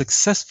 were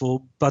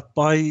unsuccessful. But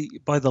by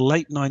the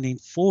late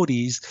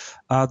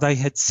 1940s, they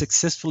had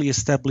successfully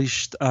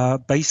established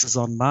bases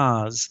on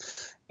Mars,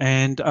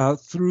 and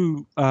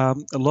through a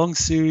long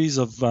series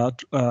of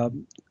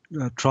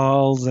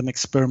trials and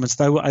experiments,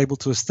 they were able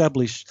to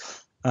establish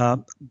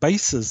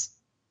bases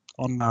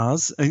on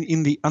Mars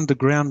in the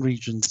underground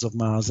regions of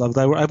Mars.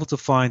 They were able to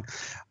find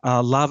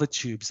lava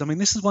tubes. I mean,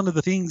 this is one of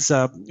the things,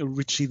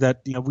 Richie,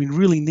 that we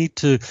really need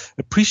to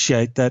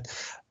appreciate, that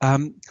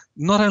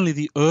not only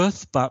the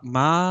Earth, but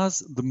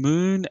Mars, the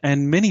Moon,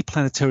 and many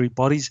planetary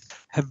bodies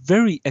have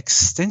very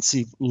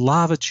extensive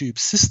lava tube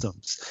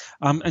systems.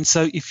 And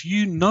so if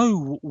you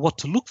know what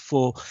to look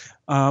for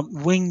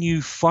when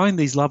you find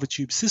these lava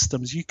tube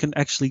systems, you can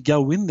actually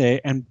go in there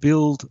and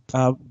build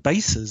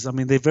bases. I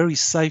mean, they're very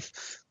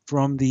safe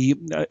from the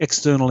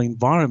external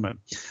environment,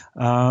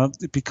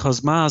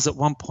 because Mars at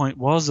one point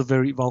was a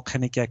very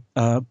volcanic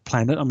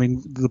planet. I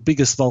mean, the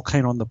biggest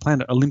volcano on the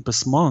planet,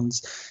 Olympus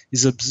Mons,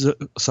 is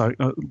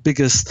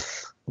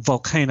biggest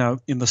volcano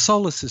in the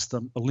solar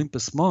system,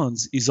 Olympus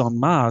Mons, is on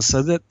Mars.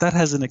 So that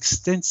has an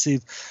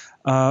extensive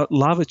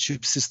lava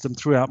tube system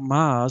throughout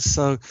Mars.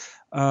 So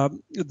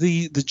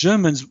the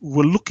Germans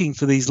were looking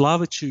for these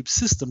lava tube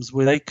systems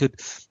where they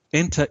could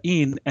enter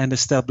in and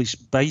establish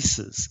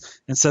bases,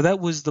 and so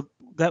that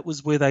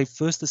was where they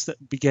first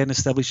began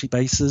establishing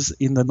bases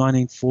in the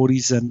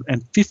 1940s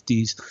and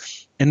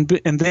 50s. And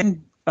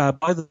then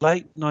by the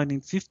late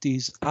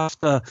 1950s,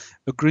 after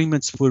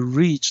agreements were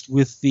reached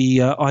with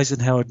the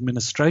Eisenhower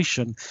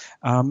administration,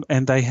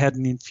 and they had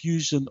an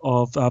infusion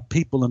of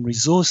people and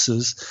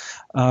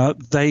resources,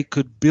 they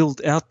could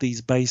build out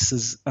these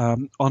bases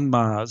on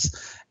Mars.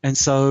 And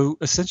so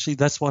essentially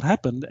that's what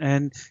happened.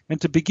 And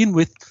to begin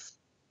with,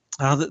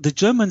 the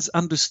Germans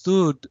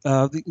understood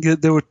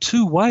there were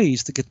two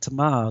ways to get to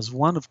Mars.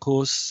 One, of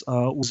course,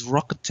 was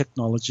rocket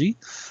technology,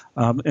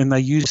 and they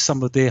used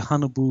some of their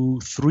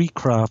Haunebu 3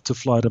 craft to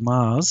fly to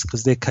Mars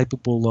because they're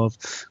capable of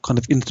kind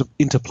of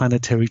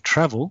interplanetary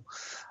travel.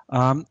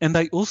 And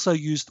they also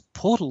used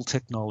portal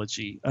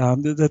technology.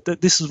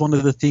 This is one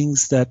of the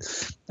things that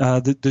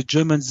the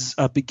Germans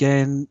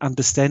began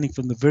understanding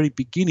from the very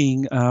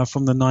beginning,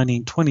 from the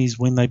 1920s,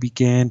 when they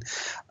began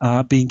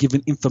being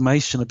given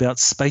information about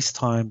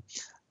space-time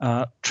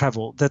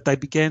travel, that they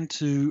began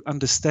to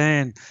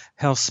understand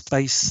how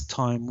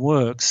space-time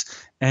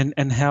works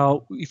and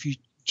how if you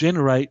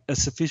generate a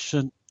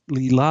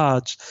sufficiently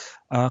large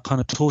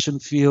kind of torsion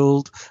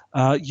field,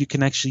 you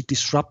can actually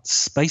disrupt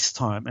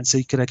space-time, and so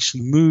you could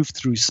actually move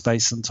through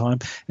space and time.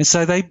 And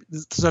so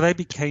they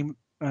became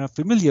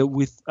familiar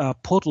with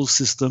portal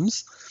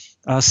systems.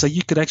 So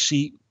you could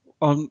actually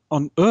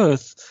on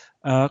Earth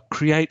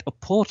create a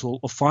portal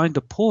or find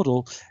a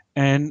portal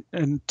and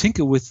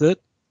tinker with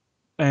it,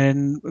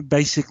 and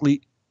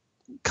basically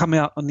come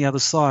out on the other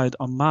side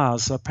on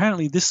Mars. So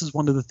apparently this is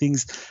one of the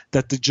things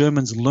that the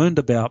Germans learned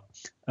about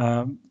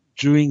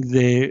during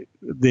their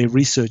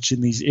research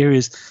in these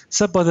areas.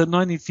 So by the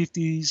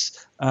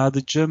 1950s,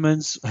 the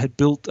Germans had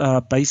built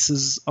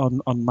bases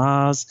on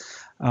Mars,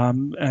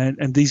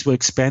 and these were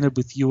expanded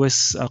with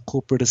US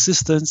corporate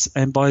assistance.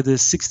 And by the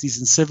 60s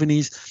and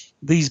 70s,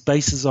 these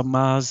bases on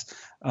Mars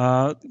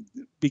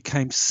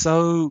became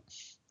so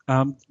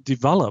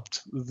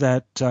developed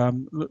that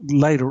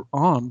later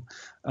on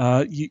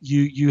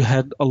you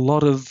had a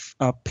lot of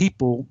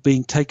people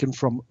being taken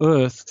from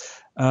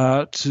Earth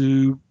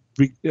to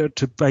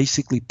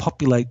basically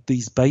populate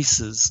these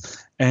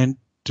bases and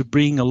to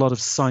bring a lot of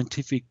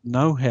scientific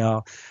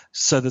know-how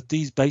so that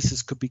these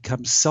bases could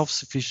become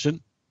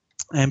self-sufficient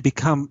and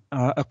become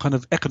a kind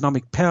of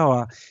economic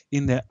power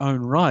in their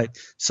own right.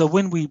 So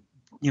when we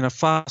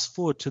fast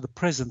forward to the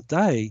present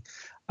day,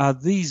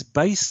 these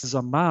bases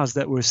on Mars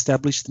that were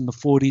established in the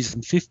 40s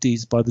and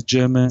 50s by the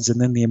Germans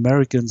and then the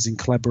Americans in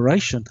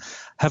collaboration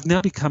have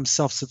now become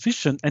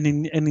self-sufficient and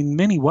in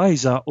many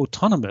ways are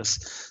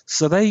autonomous.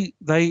 So they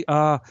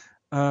are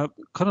kind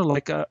of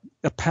like a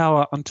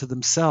power unto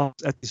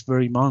themselves at this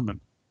very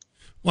moment.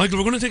 Michael,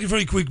 we're going to take a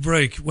very quick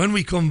break. When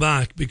we come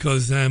back,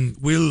 because time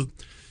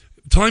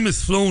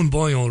has flown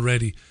by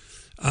already,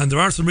 and there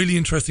are some really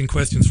interesting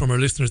questions from our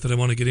listeners that I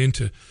want to get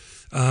into,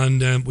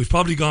 and we've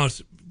probably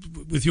got,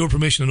 with your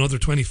permission, another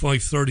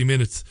 25-30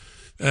 minutes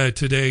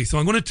today. So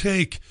I'm going to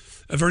take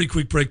a very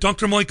quick break.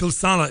 Dr. Michael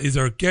Salla is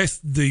our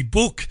guest. The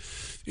book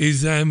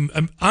is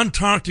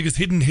Antarctica's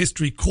Hidden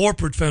History,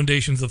 Corporate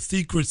Foundations of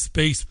Secret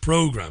Space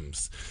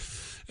Programs.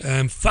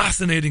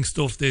 Fascinating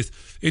stuff, this.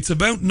 It's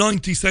about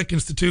 90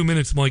 seconds to 2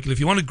 minutes, Michael. If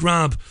you want to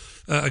grab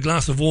a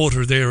glass of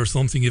water there or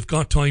something, you've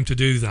got time to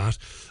do that.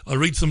 I'll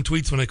read some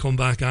tweets when I come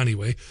back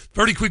anyway.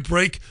 Very quick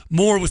break.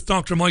 More with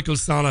Dr. Michael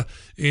Salla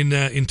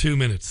in 2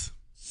 minutes.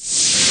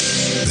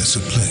 There's a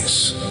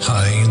place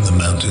high in the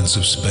mountains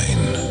of Spain,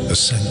 a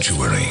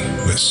sanctuary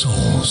where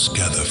souls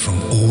gather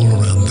from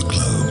all around the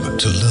globe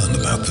to learn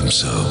about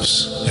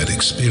themselves and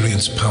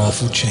experience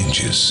powerful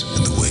changes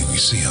in the way we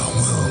see our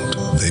world.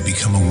 They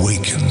become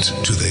awakened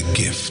to their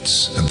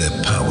gifts and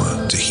their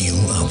power to heal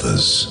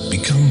others.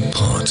 Become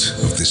part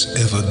of this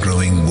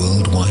ever-growing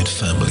worldwide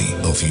family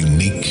of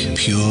unique,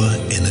 pure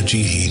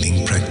energy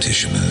healing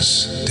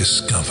practitioners.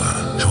 Discover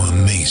how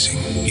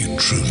amazing you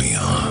truly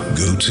are.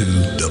 Go to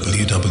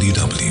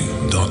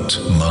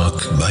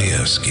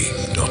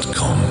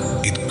www.markbayerski.com.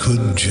 It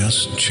could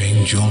just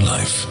change your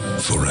life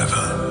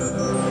forever.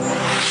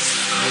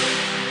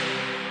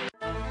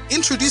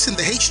 Introducing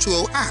the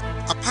H2O app,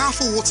 a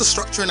powerful water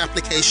structure and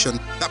application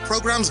that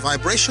programs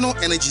vibrational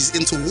energies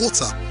into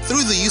water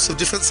through the use of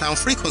different sound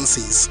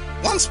frequencies.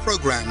 Once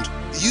programmed,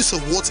 the use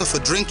of water for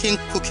drinking,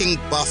 cooking,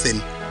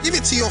 bathing. Give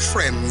it to your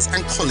friends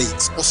and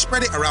colleagues or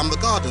spread it around the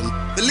garden.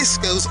 The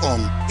list goes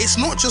on. It's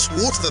not just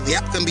water that the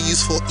app can be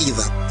used for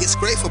either. It's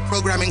great for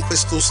programming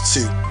crystals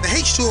too. The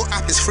H2O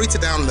app is free to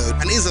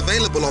download and is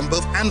available on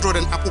both Android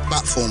and Apple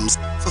platforms.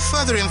 For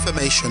further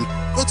information,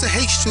 go to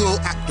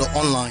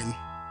h2oapp.online.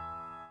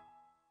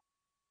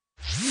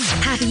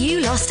 Have you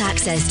lost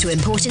access to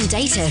important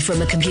data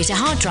from a computer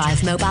hard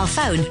drive, mobile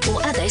phone,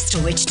 or other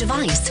storage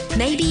device?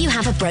 Maybe you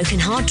have a broken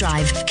hard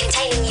drive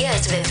containing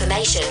years of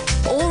information,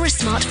 or a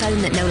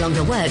smartphone that no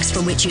longer works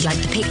from which you'd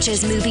like the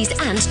pictures, movies,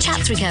 and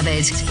chats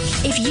recovered.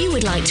 If you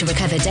would like to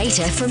recover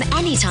data from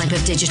any type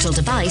of digital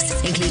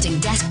device, including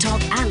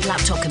desktop and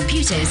laptop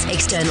computers,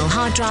 external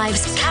hard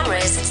drives,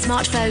 cameras,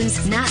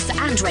 smartphones, NAS,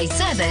 and RAID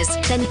servers,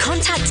 then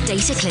contact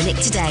Data Clinic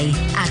today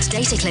at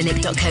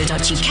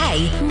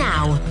dataclinic.co.uk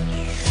now.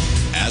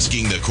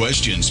 Asking the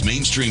questions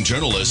mainstream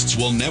journalists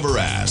will never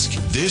ask.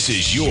 This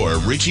is your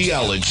Richie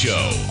Allen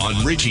Show on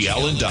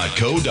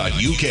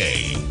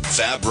richieallen.co.uk,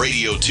 Fab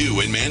Radio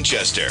 2 in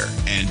Manchester,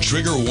 and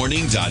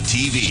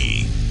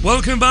triggerwarning.tv.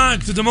 Welcome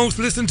back to the most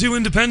listened to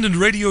independent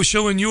radio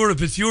show in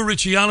Europe. It's your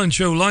Richie Allen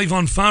Show, live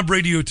on Fab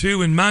Radio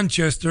 2 in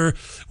Manchester.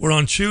 We're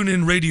on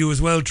TuneIn Radio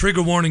as well,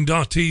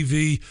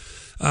 triggerwarning.tv.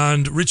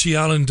 and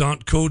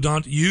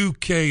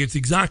richieallen.co.uk. It's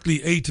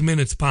exactly 8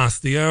 minutes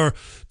past the hour.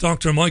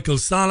 Dr. Michael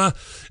Salla,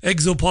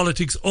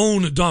 Exopolitics'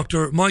 own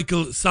Dr.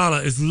 Michael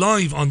Salla, is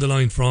live on the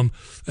line from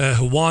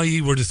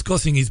Hawaii. We're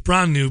discussing his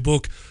brand new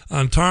book,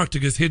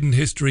 Antarctica's Hidden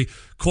History,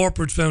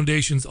 Corporate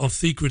Foundations of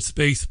Secret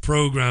Space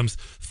Programs.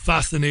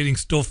 Fascinating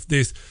stuff,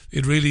 this.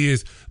 It really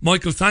is.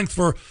 Michael, thanks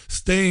for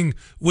staying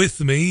with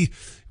me.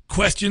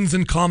 Questions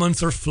and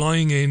comments are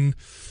flying in,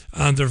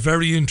 and they're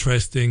very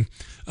interesting.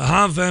 I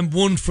have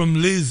one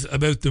from Liz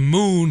about the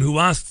moon, who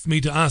asks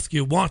me to ask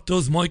you, what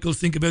does Michael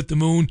think about the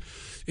moon?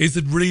 Is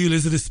it real?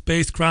 Is it a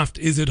spacecraft?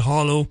 Is it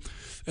hollow?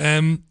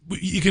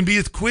 You can be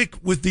as quick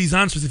with these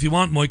answers if you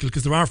want, Michael,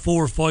 because there are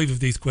 4 or 5 of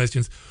these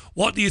questions.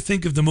 What do you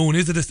think of the moon?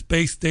 Is it a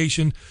space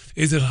station?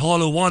 Is it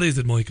hollow? What is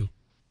it, Michael?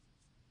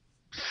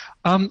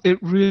 It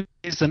really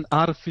is an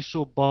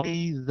artificial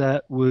body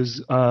that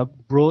was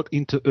brought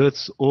into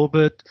Earth's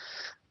orbit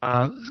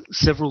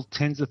several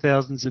tens of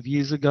thousands of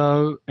years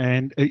ago,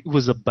 and it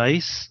was a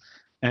base,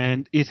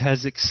 and it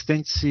has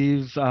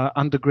extensive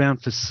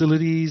underground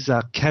facilities,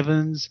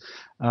 caverns,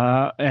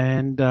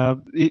 and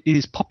it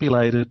is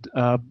populated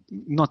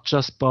not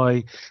just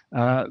by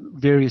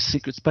various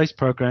secret space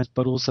programs,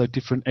 but also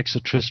different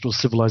extraterrestrial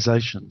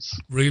civilizations.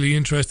 Really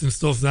interesting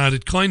stuff, that.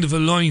 It kind of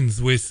aligns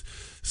with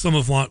some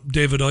of what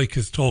David Icke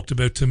has talked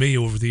about to me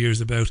over the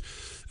years about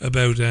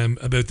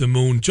the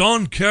moon.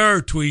 John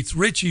Kerr tweets,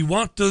 Richie,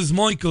 what does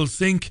Michael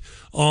think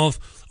of,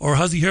 or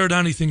has he heard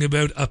anything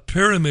about a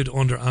pyramid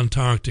under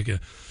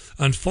Antarctica?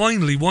 And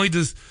finally, why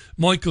does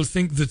Michael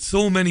think that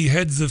so many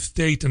heads of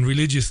state and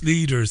religious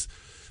leaders,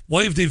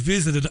 why have they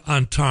visited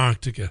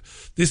Antarctica?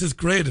 This is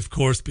great, of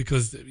course,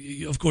 because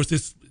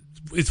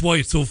it's why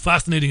it's so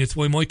fascinating. It's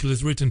why Michael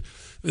has written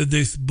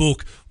this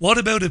book. What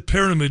about a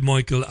pyramid,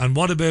 Michael? And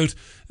what about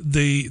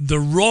the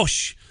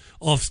rush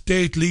of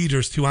state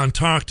leaders to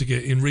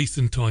Antarctica in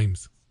recent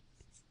times?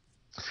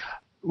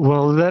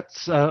 Well,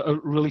 that's a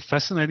really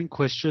fascinating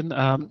question.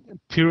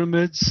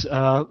 Pyramids,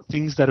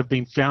 things that have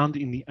been found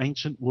in the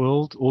ancient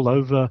world all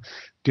over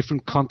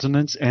different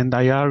continents, and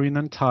they are in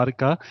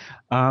Antarctica.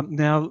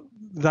 Now,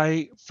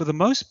 they, for the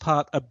most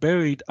part, are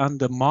buried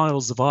under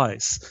miles of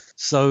ice.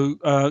 So,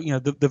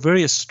 the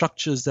various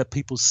structures that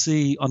people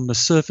see on the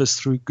surface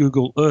through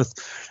Google Earth,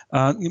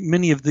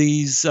 many of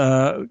these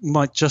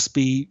might just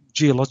be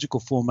geological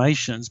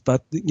formations,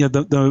 but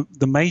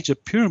the major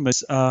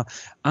pyramids are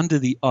under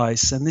the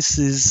ice, and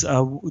these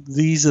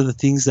are the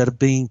things that are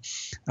being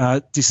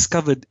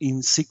discovered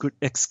in secret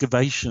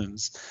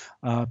excavations,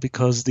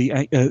 because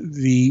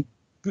the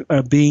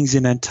beings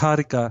in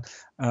Antarctica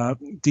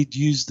did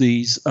use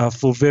these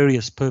for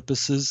various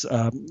purposes,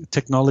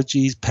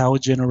 technologies, power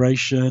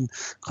generation,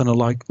 kind of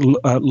like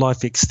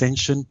life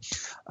extension.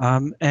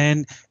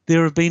 And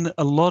there have been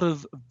a lot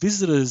of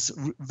visitors,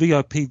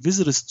 VIP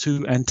visitors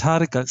to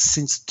Antarctica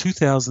since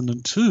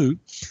 2002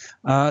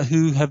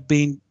 who have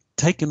been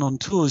taken on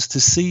tours to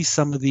see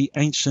some of the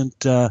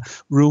ancient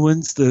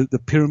ruins,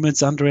 the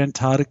pyramids under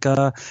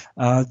Antarctica,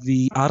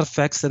 the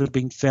artifacts that have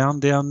been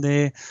found down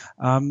there,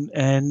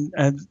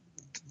 and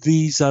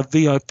these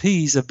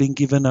VIPs have been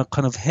given a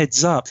kind of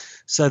heads up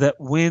so that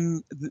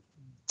when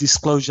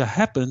disclosure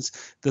happens,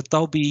 that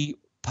they'll be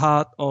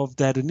part of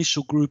that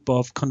initial group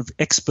of kind of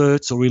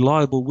experts or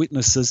reliable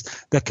witnesses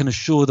that can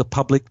assure the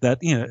public that,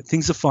 you know,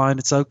 things are fine,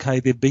 it's okay,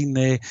 they've been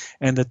there,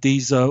 and that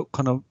these are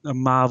kind of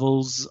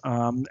marvels,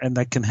 and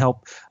they can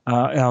help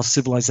our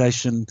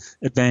civilization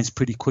advance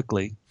pretty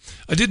quickly.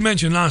 I did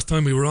mention last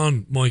time we were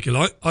on, Michael,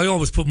 I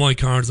always put my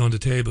cards on the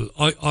table.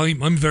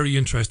 I'm very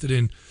interested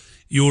in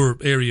your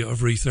area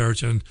of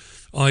research, and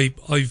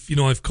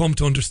I've come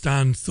to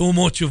understand so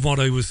much of what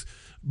I was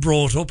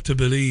brought up to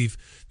believe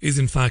is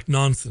in fact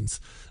nonsense.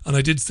 And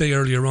I did say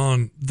earlier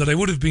on that I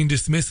would have been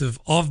dismissive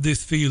of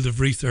this field of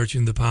research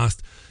in the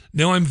past.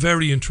 Now I'm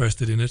very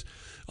interested in it.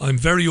 I'm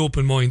very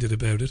open-minded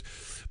about it.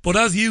 But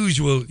as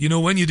usual, you know,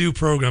 when you do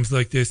programs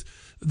like this,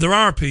 there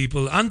are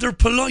people, and they're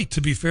polite,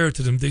 to be fair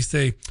to them. They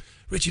say,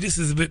 Richie, this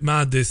is a bit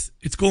mad,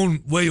 it's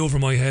going way over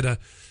my head.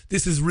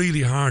 This is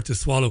really hard to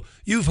swallow.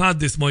 You've had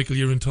this, Michael,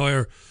 your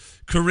entire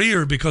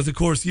career, because of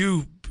course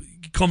you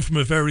come from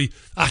a very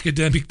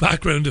academic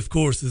background, of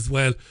course, as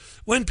well.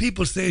 When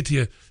people say to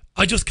you,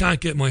 I just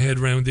can't get my head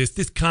around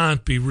this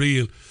can't be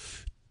real,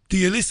 do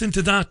you listen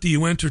to that? Do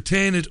you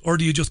entertain it? Or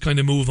do you just kind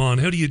of move on?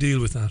 How do you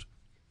deal with that?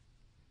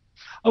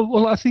 Oh,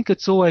 well, I think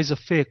it's always a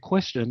fair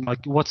question, like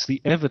what's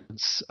the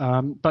evidence?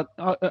 But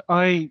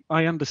I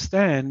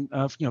understand,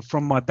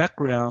 from my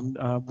background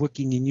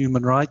working in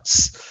human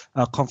rights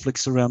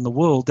conflicts around the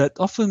world, that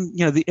often,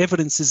 the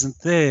evidence isn't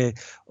there,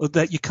 or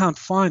that you can't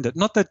find it.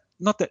 Not that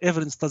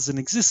evidence doesn't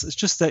exist. It's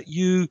just that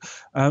you,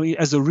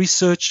 as a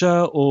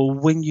researcher, or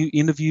when you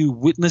interview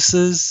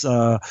witnesses,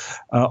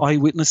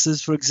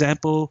 eyewitnesses, for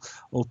example,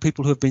 or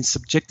people who have been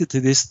subjected to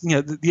this,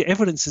 the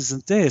evidence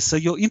isn't there. So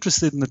you're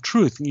interested in the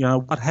truth,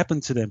 what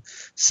happened to them.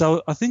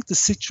 So I think the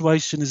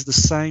situation is the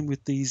same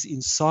with these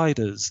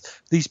insiders,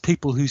 these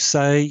people who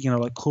say,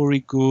 like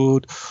Corey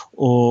Good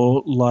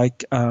or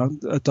like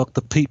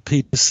Dr. Pete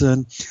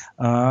Peterson,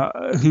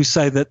 who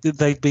say that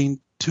they've been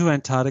to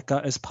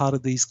Antarctica as part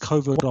of these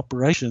covert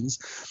operations,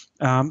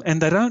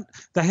 and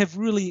they have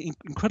really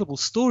incredible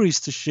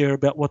stories to share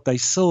about what they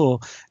saw.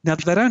 Now,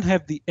 they don't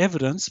have the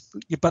evidence,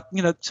 but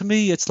to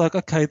me it's like,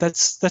 okay,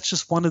 that's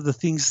just one of the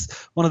things,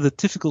 one of the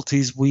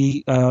difficulties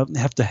we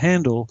have to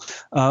handle,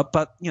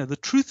 but the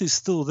truth is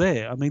still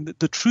there. I mean,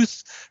 the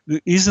truth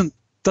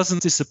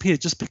doesn't disappear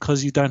just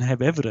because you don't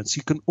have evidence.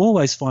 You can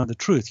always find the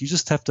truth. You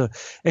just have to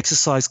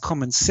exercise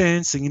common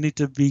sense, and you need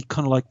to be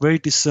kind of like very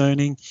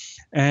discerning.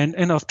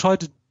 And I've tried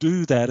to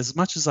do that as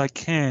much as I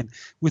can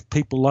with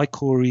people like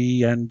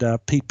Corey and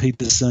Pete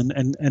Peterson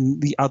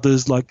and the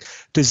others like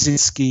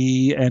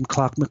Dzinski and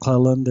Clark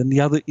McClelland and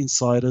the other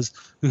insiders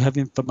who have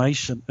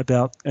information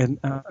about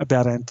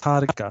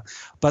Antarctica.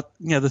 But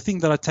the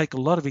thing that I take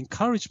a lot of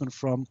encouragement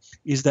from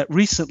is that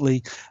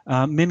recently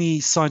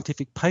many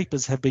scientific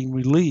papers have been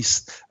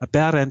released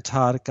about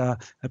Antarctica,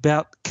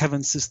 about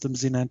cavern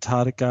systems in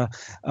Antarctica,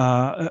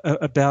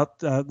 about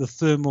the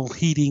thermal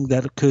heating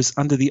that occurs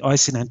under the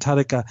ice in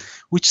Antarctica,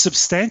 which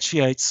substantiates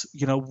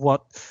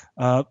what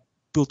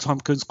Bill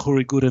Tompkins,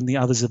 Corey Good, and the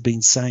others have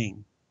been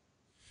saying.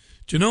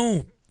 Do you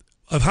know,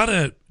 I've had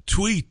a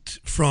tweet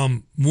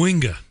from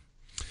Mwinga.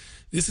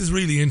 This is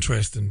really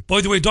interesting.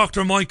 By the way,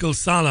 Dr. Michael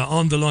Salla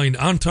on the line,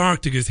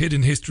 Antarctica's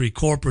Hidden History,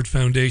 Corporate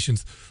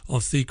Foundations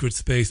of Secret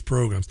Space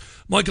Programs.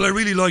 Michael, I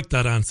really liked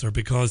that answer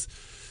because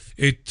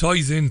it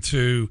ties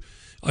into,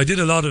 I did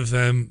a lot of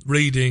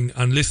reading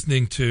and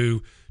listening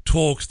to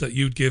talks that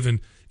you'd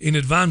given in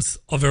advance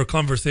of our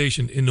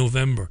conversation in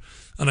November.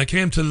 And I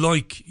came to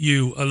like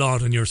you a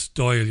lot and your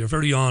style. You're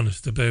very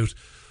honest about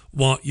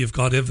what you've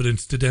got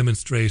evidence to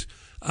demonstrate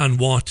and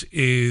what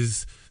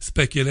is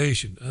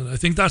speculation. And I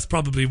think that's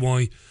probably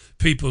why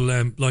people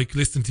like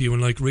listening to you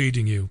and like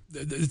reading you.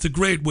 It's a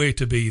great way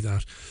to be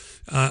that.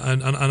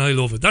 And I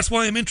love it. That's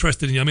why I'm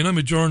interested in you. I mean, I'm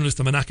a journalist.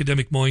 I'm an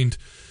academic mind,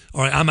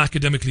 or I am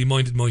academically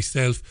minded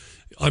myself.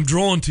 I'm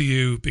drawn to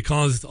you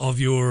because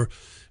of your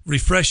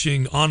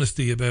refreshing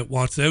honesty about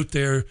what's out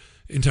there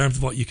in terms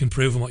of what you can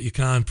prove and what you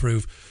can't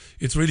prove.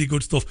 It's really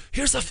good stuff.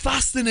 Here's a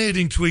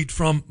fascinating tweet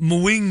from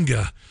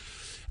Mwinga,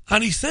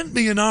 and he sent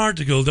me an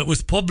article that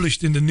was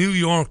published in the New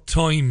York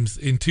Times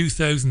in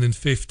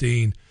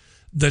 2015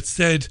 that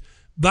said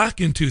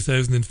back in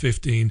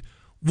 2015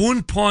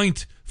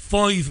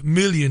 1.5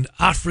 million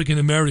African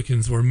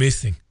Americans were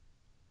missing,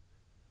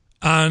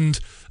 and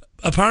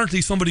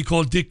apparently somebody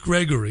called Dick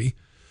Gregory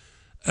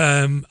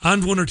and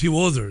one or two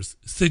others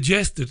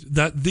suggested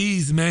that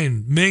these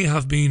men may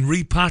have been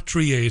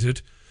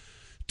repatriated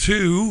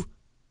to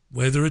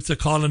whether it's a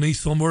colony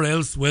somewhere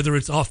else, whether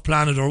it's off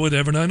planet or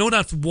whatever. Now, I know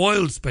that's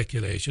wild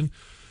speculation,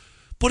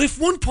 but if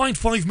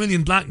 1.5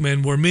 million black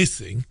men were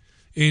missing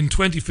in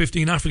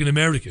 2015, African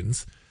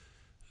Americans,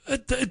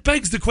 it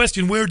begs the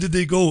question, where did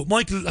they go?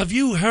 Michael, have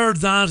you heard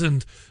that,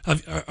 and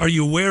are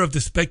you aware of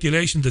the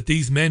speculation that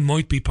these men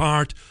might be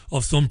part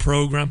of some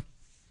program?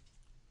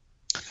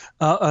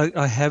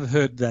 I have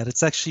heard that.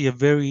 It's actually a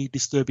very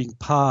disturbing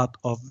part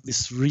of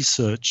this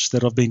research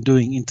that I've been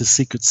doing into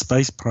secret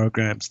space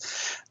programs,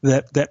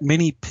 that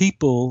many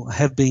people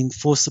have been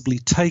forcibly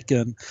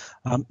taken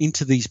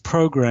into these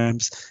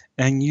programs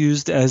and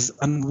used as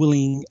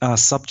unwilling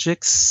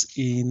subjects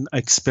in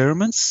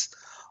experiments,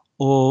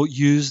 or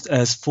used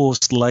as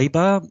forced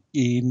labor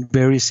in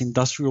various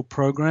industrial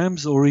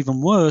programs, or even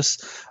worse,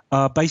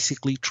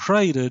 basically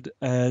traded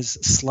as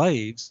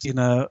slaves in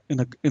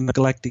the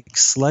galactic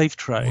slave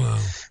trade. Wow.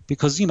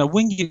 Because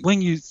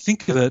when you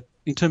think of it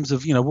in terms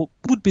of what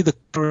would be the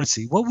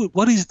currency,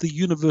 what is the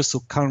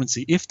universal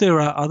currency? If there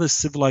are other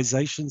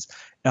civilizations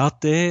out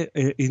there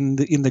in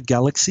the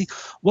galaxy,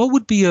 what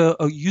would be a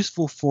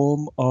useful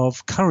form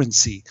of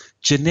currency?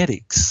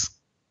 Genetics.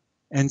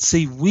 And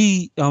see,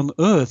 we on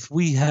Earth,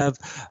 we have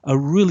a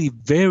really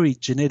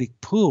varied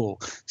genetic pool.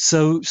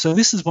 So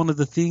this is one of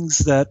the things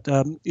that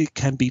it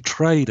can be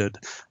traded.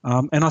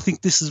 And I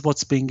think this is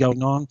what's been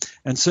going on.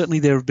 And certainly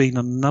there have been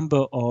a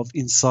number of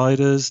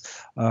insiders,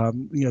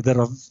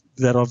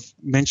 that I've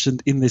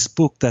mentioned in this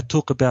book that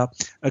talk about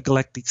a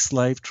galactic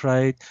slave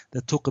trade,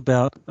 that talk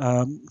about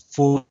on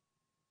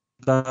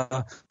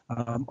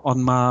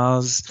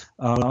Mars,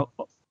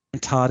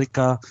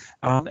 Antarctica,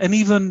 and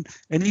even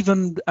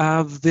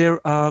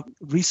there are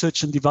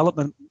research and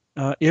development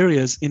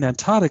areas in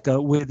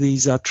Antarctica where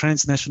these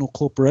transnational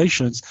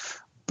corporations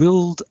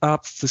build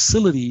up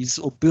facilities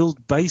or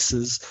build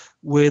bases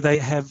where they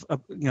have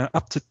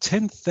up to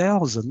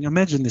 10,000.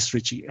 Imagine this,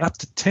 Richie, up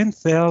to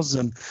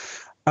 10,000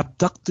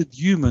 abducted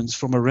humans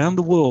from around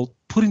the world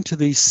put into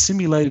these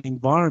simulated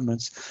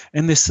environments,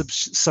 and they're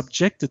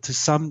subjected to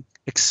some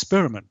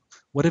experiment,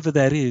 whatever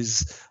that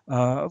is,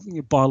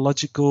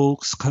 biological,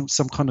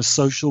 some kind of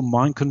social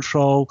mind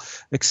control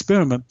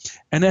experiment.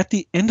 And at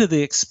the end of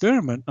the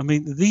experiment, I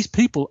mean, these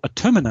people are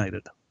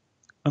terminated.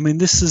 I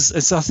mean, I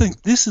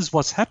think this is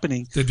what's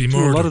happening to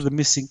a lot of the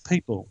missing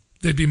people.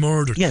 They'd be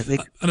murdered. Yeah.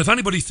 And if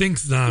anybody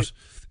thinks that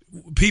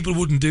people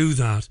wouldn't do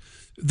that,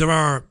 there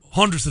are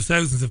hundreds of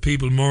thousands of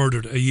people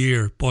murdered a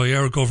year by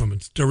our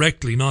government,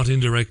 directly, not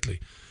indirectly,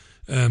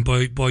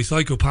 by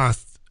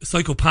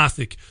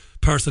psychopathic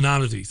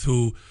personalities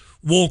who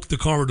walk the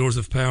corridors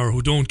of power,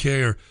 who don't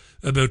care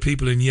about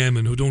people in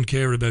Yemen, who don't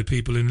care about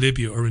people in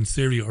Libya or in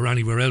Syria or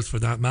anywhere else for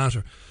that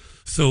matter.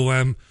 So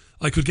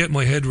I could get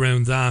my head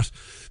around that.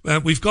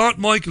 We've got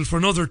Michael for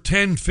another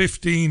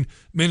 10-15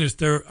 minutes.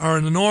 There are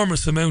an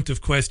enormous amount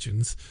of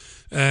questions.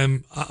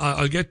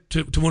 I'll get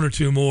to one or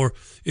two more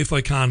if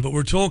I can, but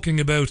we're talking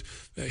about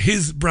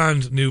his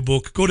brand new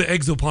book. Go to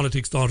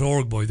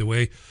exopolitics.org, by the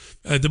way.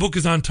 The book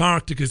is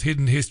Antarctica's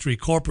Hidden History,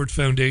 Corporate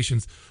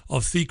Foundations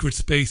of Secret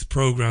Space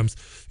Programs.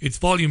 It's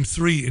volume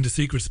 3 in the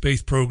Secret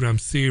Space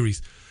Programs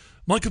series.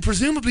 Michael,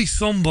 presumably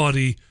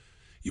somebody,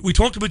 we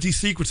talked about these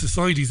secret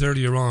societies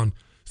earlier on,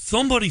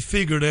 somebody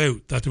figured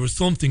out that there was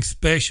something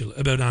special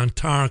about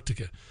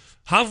Antarctica.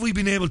 Have we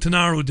been able to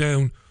narrow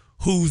down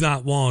who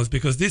that was?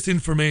 Because this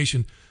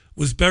information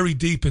was buried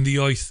deep in the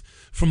ice,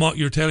 from what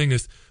you're telling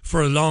us,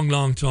 for a long,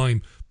 long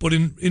time. But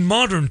in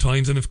modern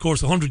times, and of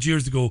course 100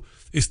 years ago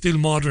is still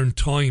modern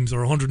times,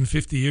 or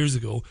 150 years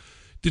ago,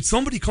 did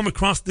somebody come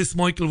across this,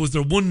 Michael? Was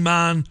there one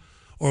man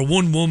or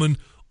one woman,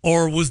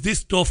 or was this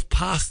stuff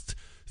passed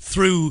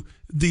through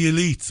the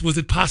elites? Was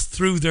it passed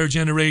through their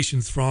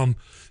generations from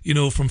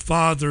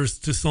fathers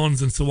to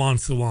sons and so on,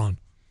 so on?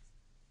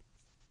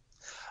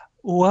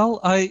 Well,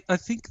 I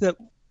think that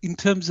in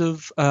terms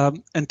of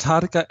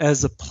Antarctica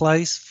as a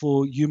place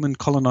for human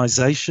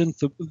colonization,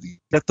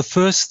 that the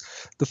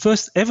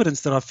first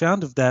evidence that I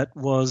found of that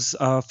was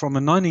from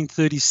a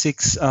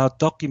 1936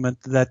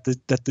 document that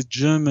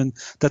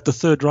the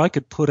Third Reich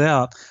had put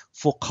out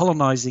for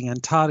colonizing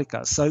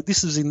Antarctica. So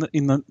this is in the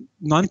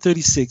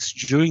 1936,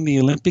 during the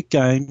Olympic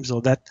Games,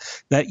 or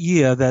that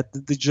year, that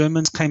the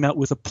Germans came out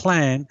with a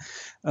plan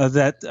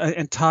that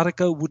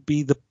Antarctica would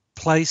be the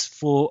place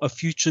for a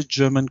future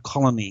German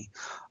colony.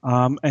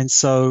 And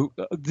so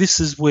this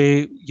is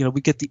where,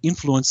 we get the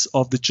influence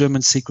of the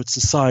German secret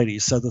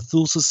societies. So the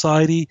Thule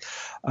Society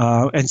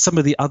and some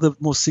of the other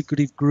more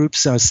secretive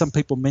groups. Some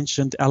people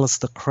mentioned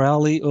Aleister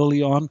Crowley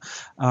early on.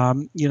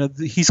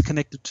 He's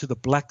connected to the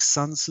Black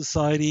Sun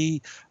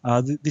Society.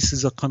 This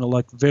is a kind of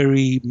like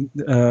very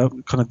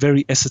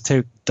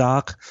esoteric,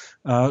 dark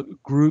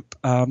group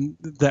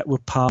that were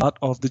part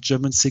of the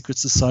German secret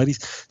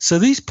societies. So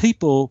these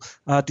people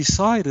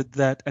decided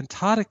that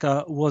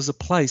Antarctica was a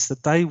place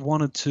that they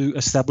wanted to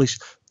establish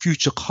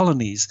future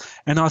colonies.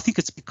 And I think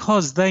it's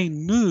because they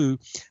knew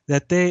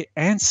that their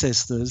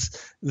ancestors,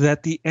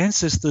 that the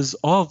ancestors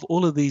of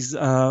all of these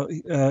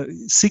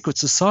secret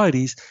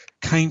societies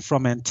came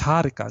from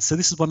Antarctica. So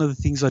this is one of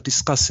the things I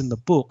discuss in the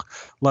book,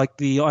 like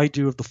the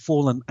idea of the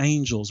fallen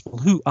angels. Well,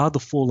 who are the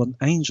fallen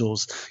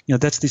angels?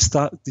 That's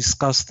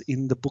discussed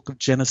in the book of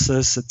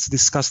Genesis. It's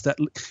discussed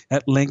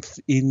at length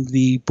in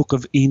the book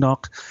of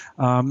Enoch.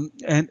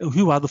 And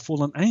who are the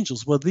fallen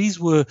angels? Well, these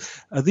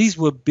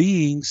were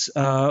beings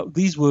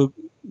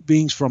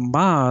from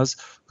Mars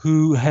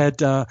who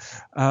had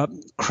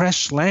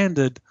crash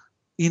landed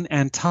in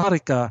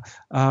Antarctica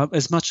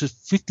as much as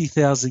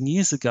 50,000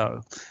 years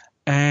ago.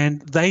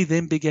 And they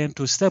then began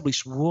to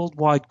establish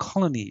worldwide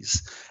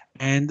colonies.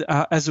 And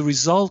as a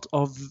result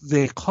of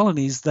their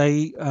colonies,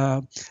 they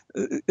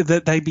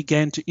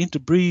began to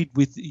interbreed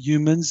with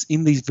humans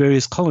in these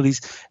various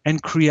colonies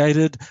and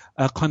created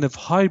a kind of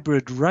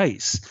hybrid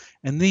race.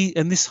 And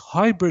this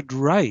hybrid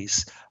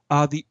race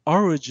are the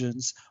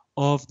origins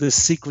of the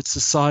secret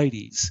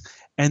societies.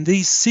 And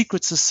these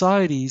secret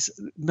societies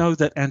know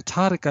that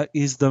Antarctica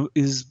is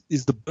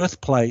the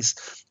birthplace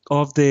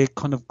of their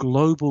kind of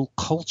global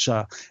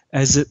culture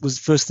as it was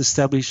first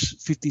established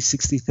 50,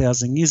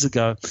 60,000 years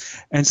ago.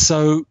 And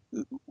so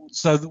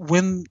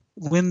when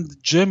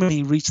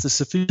Germany reached a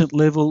sufficient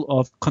level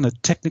of kind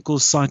of technical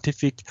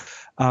scientific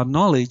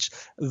knowledge,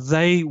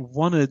 they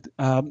wanted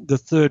the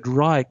Third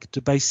Reich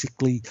to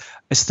basically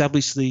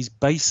establish these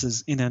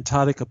bases in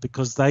Antarctica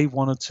because they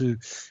wanted to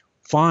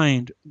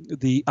find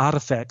the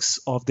artifacts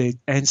of their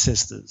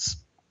ancestors.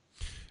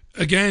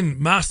 Again,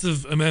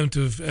 massive amount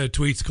of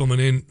tweets coming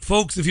in.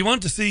 Folks, if you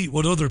want to see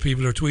what other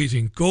people are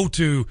tweeting, go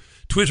to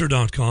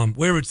twitter.com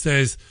where it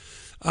says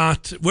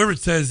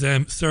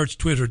search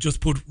Twitter, just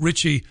put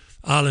Richie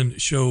Allen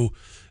Show.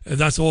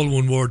 That's all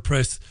one word,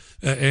 press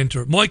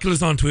enter. Michael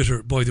is on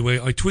Twitter, by the way.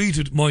 I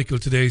tweeted Michael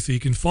today, so you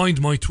can find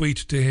my tweet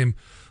to him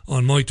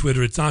on my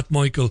Twitter. It's at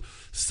Michael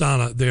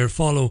Salla there.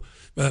 Follow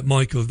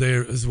Michael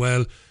there as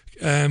well.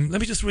 Let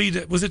me just read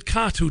it. Was it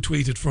Kat who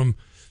tweeted from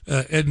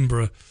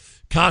Edinburgh?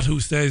 Kat who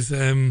says,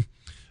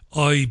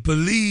 I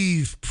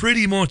believe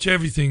pretty much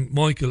everything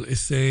Michael is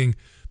saying,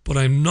 but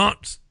I'm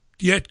not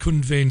yet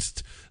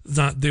convinced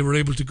that they were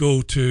able to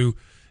go to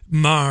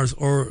Mars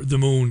or the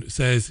moon,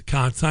 says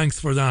Kat. Thanks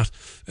for that,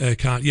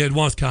 Kat. Yeah, it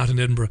was Kat in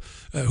Edinburgh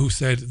who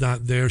said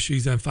that there.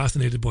 She's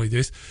fascinated by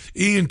this.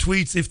 Ian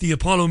tweets, if the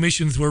Apollo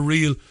missions were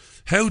real,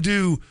 how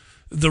do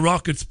the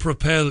rockets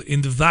propel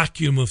in the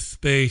vacuum of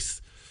space?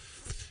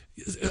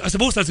 I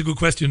suppose that's a good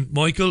question,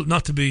 Michael.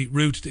 Not to be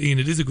rude to Ian,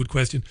 it is a good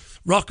question.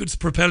 Rockets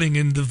propelling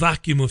in the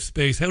vacuum of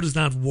space, how does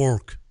that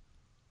work?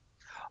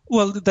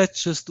 Well, that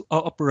just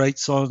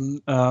operates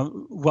on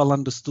well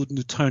understood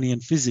Newtonian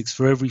physics.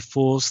 For every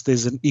force,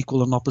 there's an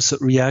equal and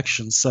opposite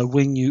reaction. So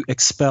when you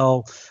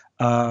expel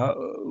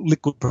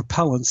liquid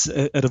propellants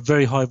at a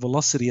very high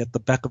velocity at the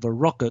back of a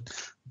rocket,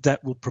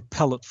 that will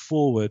propel it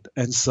forward.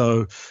 And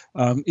so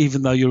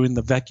even though you're in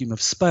the vacuum of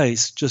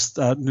space, just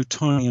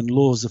Newtonian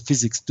laws of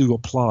physics do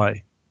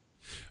apply.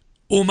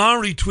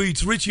 Omari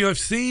tweets, Richie, I've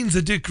seen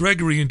the Dick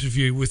Gregory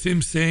interview with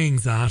him saying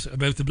that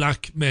about the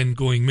black men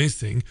going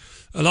missing.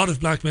 A lot of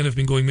black men have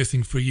been going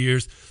missing for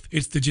years.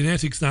 It's the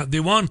genetics that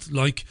they want,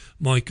 like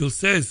Michael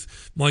says.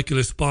 Michael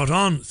is spot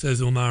on,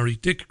 says Omari.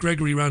 Dick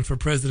Gregory ran for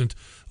president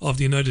of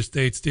the United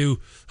States. Do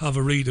have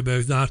a read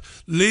about that.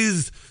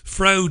 Liz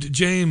Froud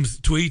James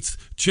tweets,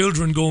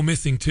 children go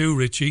missing too,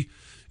 Richie.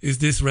 Is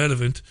this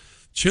relevant?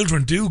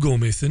 Children do go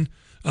missing,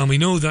 and we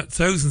know that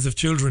thousands of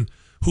children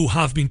who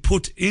have been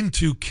put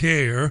into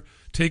care,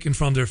 taken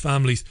from their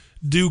families,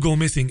 do go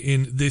missing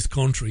in this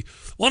country.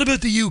 What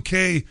about the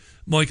UK,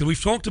 Michael? We've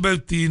talked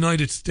about the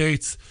United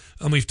States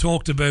and we've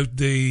talked about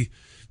the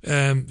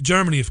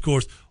Germany, of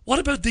course. What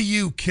about the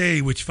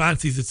UK, which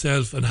fancies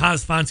itself and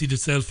has fancied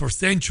itself for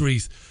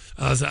centuries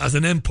as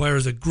an empire,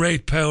 as a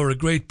great power, a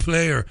great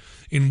player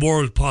in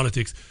world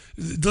politics?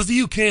 Does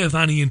the UK have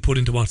any input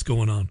into what's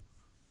going on?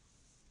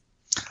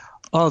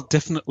 Oh,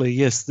 definitely,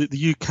 yes.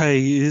 The UK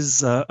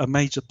is a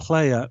major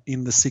player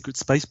in the secret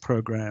space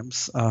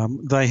programs.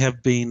 They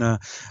have been a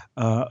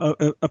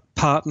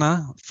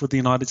partner for the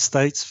United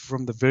States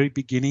from the very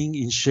beginning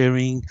in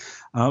sharing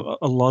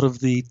a lot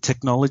of the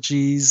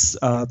technologies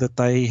that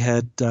they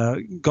had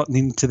gotten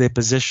into their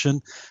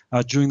possession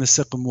during the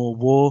Second World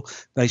War.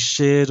 They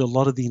shared a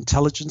lot of the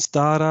intelligence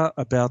data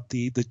about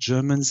the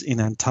Germans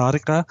in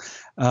Antarctica.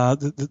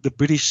 The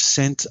British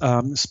sent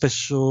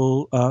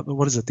special,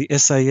 the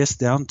SAS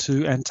down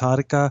to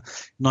Antarctica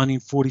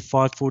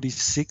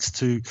 1945-46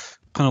 to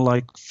kind of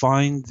like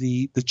find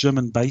the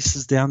German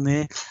bases down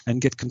there and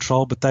get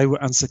control, but they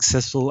were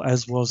unsuccessful,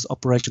 as was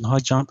Operation High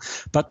Jump.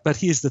 But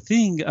here's the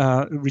thing,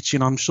 Richie,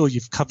 and I'm sure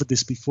you've covered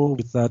this before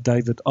with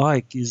David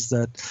Icke, is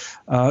that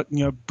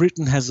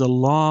Britain has a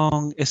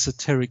long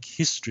esoteric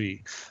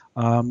history.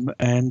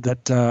 And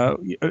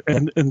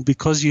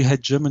because you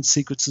had German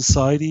secret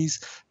societies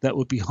that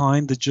were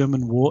behind the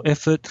German war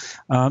effort,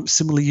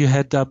 similarly you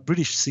had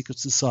British secret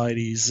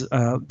societies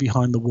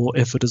behind the war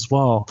effort as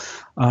well.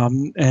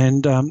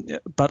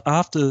 But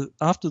after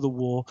the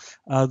war,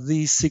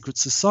 these secret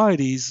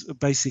societies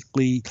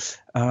basically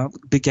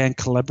began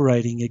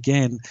collaborating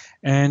again,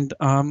 and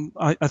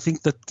I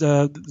think that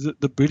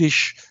the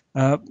British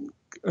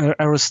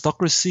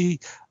aristocracy,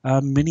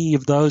 many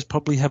of those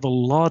probably have a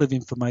lot of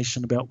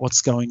information about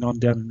what's going on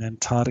down in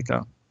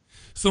Antarctica.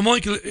 So,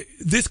 Michael,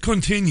 this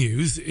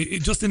continues.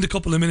 Just in the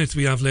couple of minutes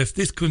we have left,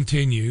 this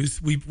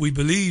continues. We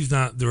believe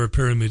that there are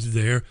pyramids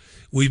there.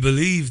 We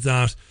believe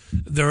that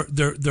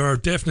there are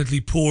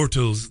definitely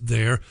portals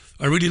there.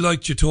 I really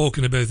liked you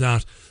talking about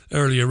that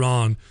earlier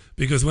on,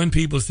 because when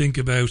people think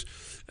about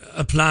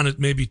a planet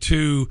maybe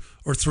 2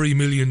 or 3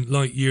 million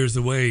light years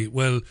away,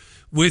 well,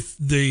 with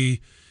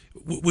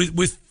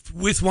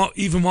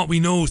what we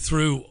know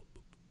through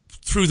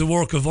the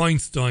work of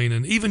Einstein,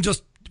 and even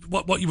just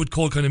what you would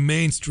call kind of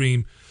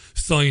mainstream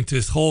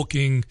scientists,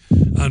 Hawking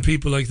and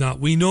people like that,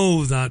 we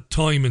know that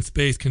time and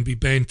space can be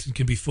bent and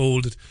can be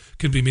folded,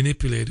 can be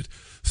manipulated.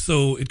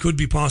 So it could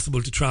be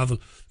possible to travel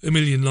 1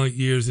 million light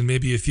years in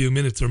maybe a few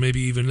minutes, or maybe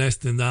even less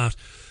than that.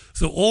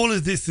 So all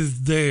of this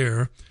is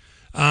there,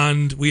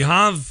 and we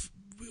have,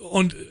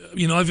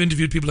 I've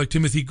interviewed people like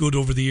Timothy Good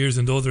over the years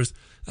and others,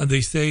 and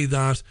they say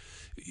that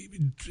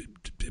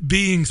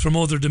beings from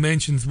other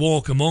dimensions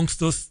walk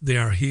amongst us. They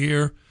are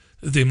here.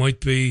 They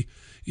might be,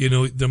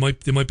 they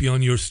might be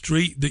on your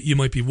street, that you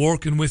might be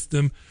working with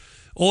them.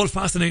 All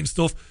fascinating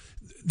stuff.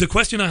 The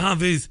question I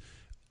have is,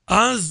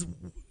 as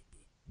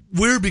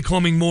we're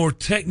becoming more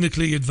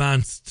technically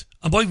advanced,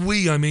 and by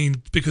we I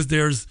mean because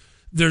there's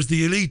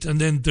the elite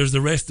and then there's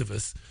the rest of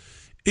us,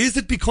 is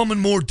it becoming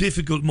more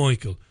difficult,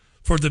 Michael,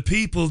 for the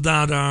people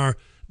that are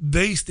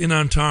based in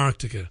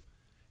Antarctica?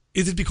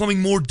 Is it becoming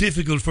more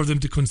difficult for them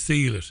to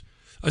conceal it?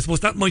 I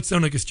suppose that might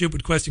sound like a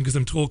stupid question because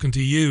I'm talking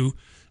to you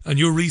and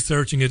you're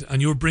researching it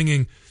and you're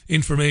bringing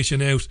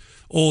information out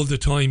all the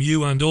time,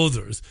 you and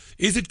others.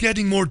 Is it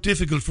getting more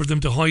difficult for them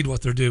to hide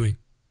what they're doing?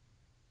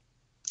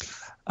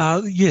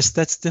 Yes,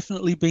 that's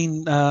definitely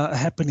been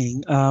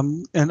happening.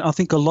 And I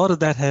think a lot of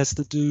that has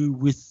to do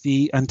with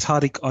the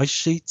Antarctic ice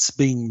sheets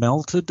being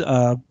melted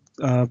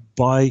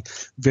by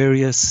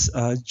various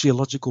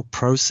geological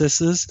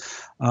processes.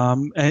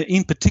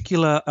 In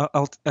particular,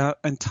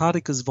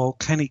 Antarctica's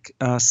volcanic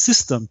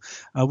system,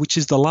 which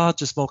is the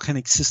largest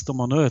volcanic system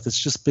on Earth. It's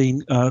just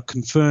been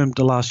confirmed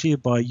last year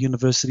by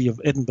University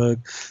of Edinburgh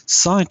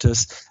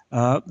scientists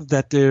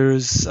that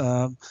there's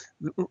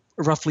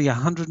roughly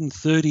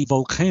 130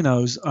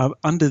 volcanoes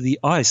under the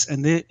ice,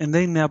 and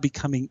they're now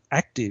becoming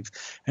active.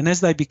 And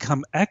as they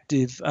become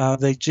active,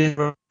 they're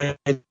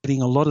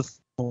generating a lot of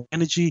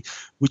energy,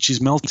 which is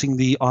melting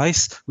the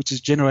ice, which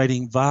is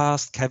generating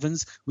vast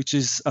caverns, which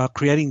is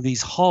creating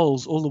these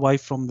holes all the way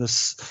from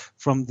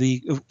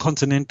the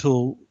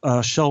continental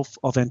shelf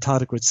of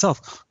Antarctica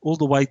itself, all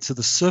the way to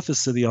the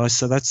surface of the ice.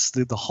 So that's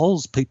the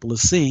holes people are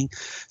seeing.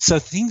 So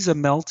things are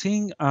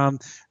melting.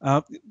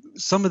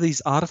 Some of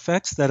these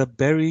artifacts that are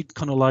buried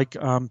kind of like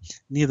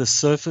near the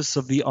surface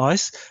of the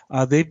ice,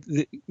 they're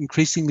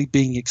increasingly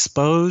being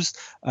exposed.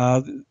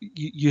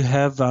 You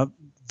have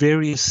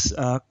various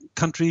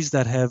countries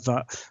that have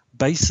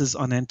bases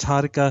on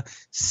Antarctica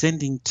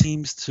sending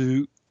teams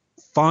to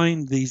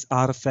find these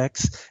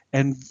artifacts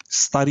and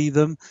study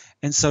them.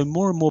 And so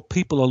more and more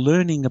people are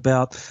learning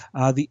about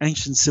the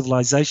ancient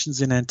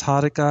civilizations in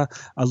Antarctica,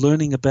 are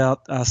learning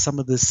about some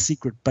of the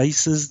secret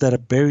bases that are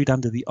buried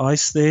under the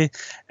ice there.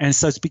 And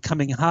so it's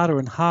becoming harder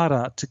and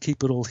harder to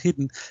keep it all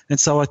hidden. And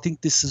so I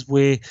think this is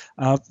where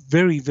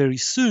very, very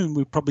soon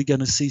we're probably going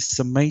to see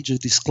some major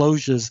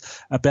disclosures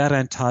about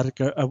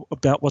Antarctica,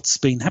 about what's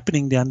been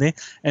happening down there.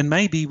 And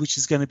maybe, which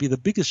is going to be the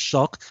biggest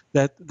shock,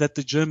 that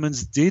the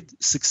Germans did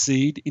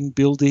succeed in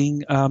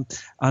building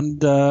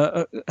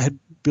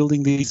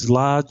building these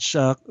large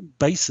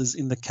bases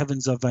in the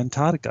caverns of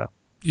Antarctica.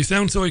 You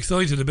sound so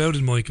excited about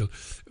it, Michael.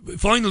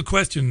 Final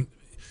question.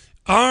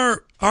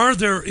 Are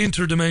there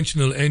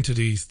interdimensional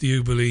entities, do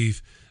you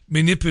believe,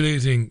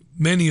 manipulating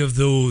many of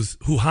those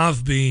who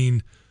have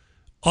been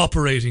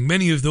operating,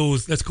 many of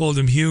those, let's call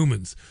them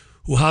humans,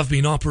 who have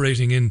been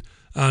operating in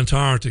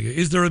Antarctica?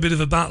 Is there a bit of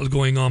a battle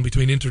going on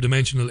between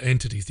interdimensional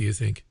entities, do you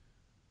think?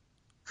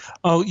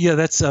 Oh, yeah,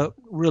 that's a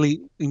really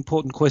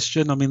important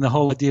question. I mean, the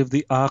whole idea of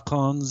the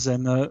archons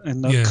and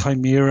the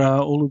chimera,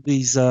 all of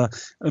these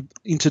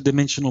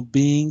interdimensional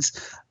beings,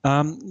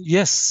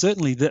 yes,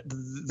 certainly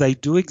they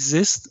do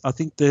exist. I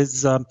think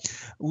there's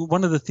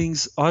one of the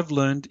things I've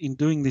learned in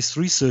doing this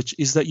research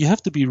is that you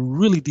have to be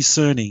really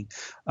discerning.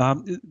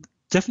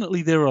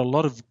 Definitely there are a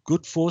lot of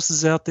good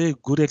forces out there,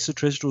 good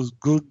extraterrestrials,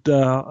 good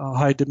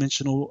high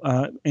dimensional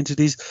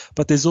entities,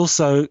 but there's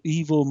also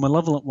evil,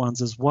 malevolent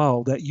ones as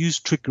well that use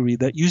trickery,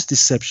 that use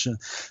deception.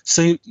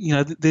 So,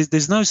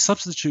 there's no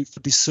substitute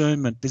for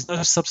discernment. There's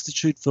no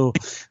substitute for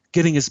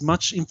getting as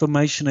much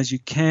information as you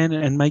can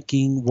and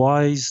making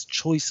wise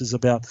choices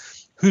about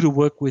who to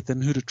work with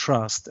and who to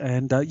trust.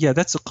 And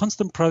that's a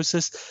constant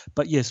process.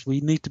 But yes,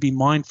 we need to be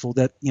mindful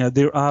that,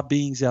 there are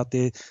beings out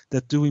there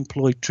that do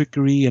employ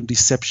trickery and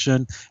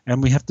deception,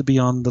 and we have to be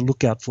on the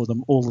lookout for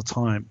them all the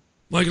time.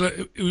 Michael,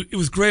 it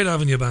was great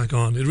having you back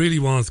on. It really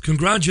was.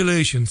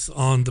 Congratulations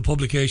on the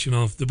publication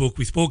of the book.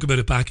 We spoke about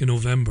it back in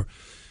November.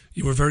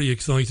 You were very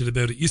excited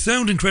about it. You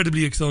sound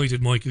incredibly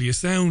excited, Michael. You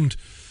sound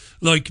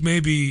like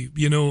maybe,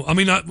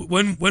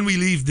 when we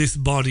leave this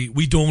body,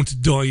 we don't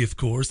die, of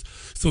course.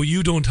 So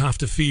you don't have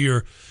to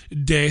fear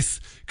death.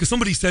 Because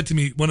somebody said to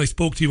me when I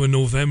spoke to you in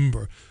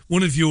November,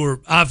 one of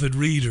your avid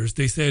readers,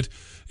 they said,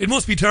 it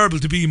must be terrible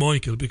to be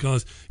Michael,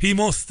 because he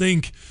must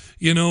think,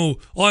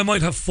 I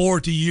might have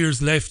 40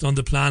 years left on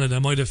the planet, I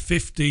might have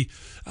 50,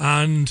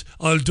 and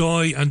I'll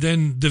die, and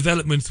then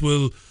developments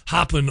will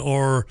happen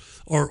or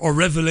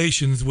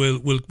revelations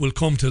will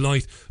come to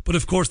light. But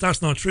of course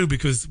that's not true,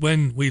 because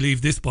when we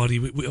leave this body,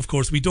 we of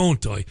course we don't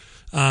die,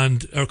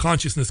 and our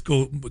consciousness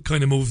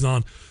kind of moves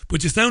on.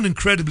 But you sound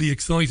incredibly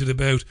excited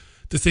about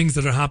the things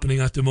that are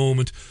happening at the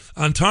moment.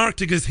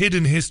 Antarctica's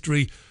Hidden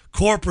History,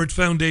 Corporate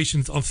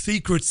Foundations of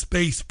Secret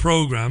Space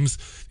Programs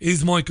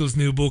is Michael's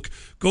new book.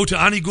 Go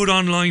to any good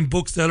online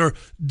bookseller.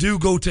 Do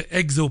go to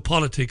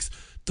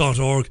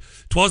exopolitics.org.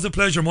 It was a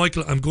pleasure,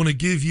 Michael. I'm going to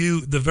give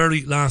you the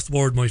very last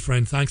word, my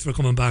friend. Thanks for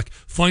coming back.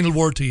 Final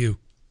word to you.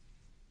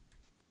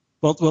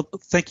 Well,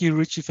 thank you,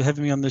 Richie, for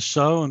having me on the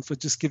show and for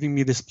just giving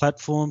me this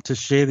platform to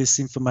share this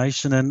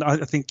information. And I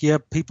think,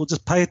 people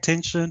just pay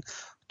attention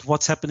to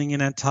what's happening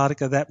in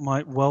Antarctica. That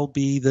might well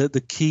be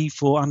the key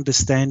for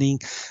understanding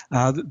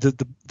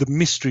the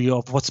mystery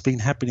of what's been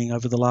happening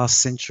over the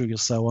last century or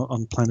so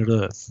on planet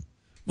Earth.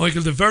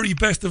 Michael, the very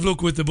best of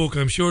luck with the book.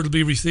 I'm sure it'll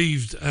be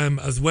received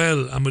as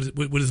well, and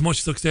with as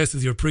much success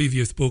as your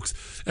previous books.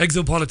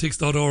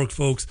 Exopolitics.org,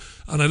 folks.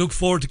 And I look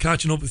forward to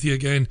catching up with you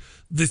again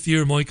this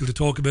year, Michael, to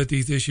talk about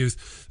these issues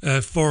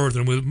further,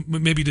 and we'll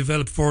maybe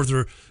develop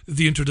further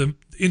the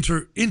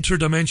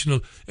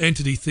interdimensional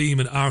entity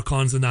theme and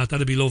archons and that.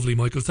 That'd be lovely,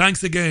 Michael.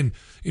 Thanks again.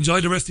 Enjoy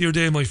the rest of your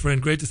day, my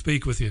friend. Great to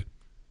speak with you.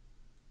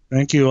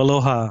 Thank you.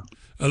 Aloha.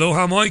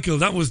 Aloha, Michael.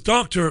 That was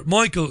Dr.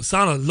 Michael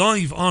Salla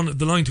live on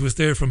the line to us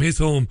there from his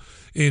home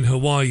in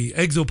Hawaii.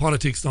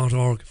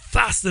 Exopolitics.org.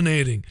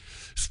 Fascinating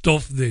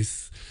stuff,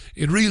 this.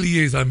 It really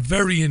is. I'm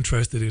very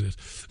interested in it.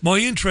 My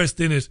interest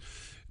in it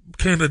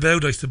came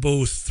about, I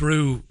suppose,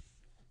 through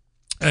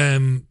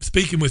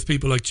speaking with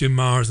people like Jim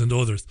Mars and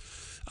others.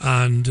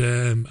 And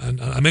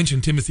I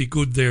mentioned Timothy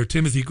Good there.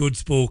 Timothy Good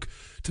spoke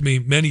to me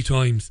many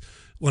times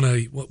when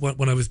I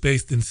was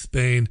based in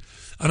Spain,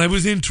 and I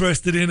was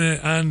interested in it,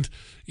 and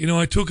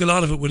I took a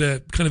lot of it with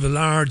a kind of a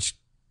large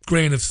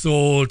grain of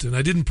salt, and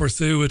I didn't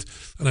pursue it,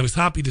 and I was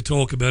happy to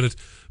talk about it,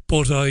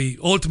 but I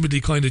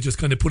ultimately kind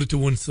of put it to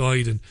one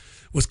side and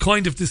was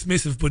kind of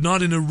dismissive, but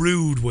not in a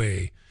rude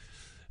way.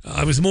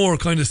 I was more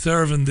kind of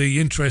serving the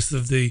interests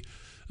of the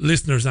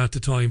listeners at the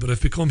time, but I've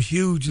become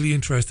hugely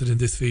interested in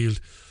this field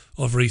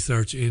of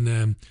research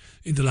in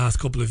the last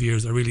couple of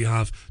years. I really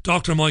have.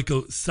 Dr.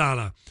 Michael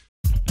Salla.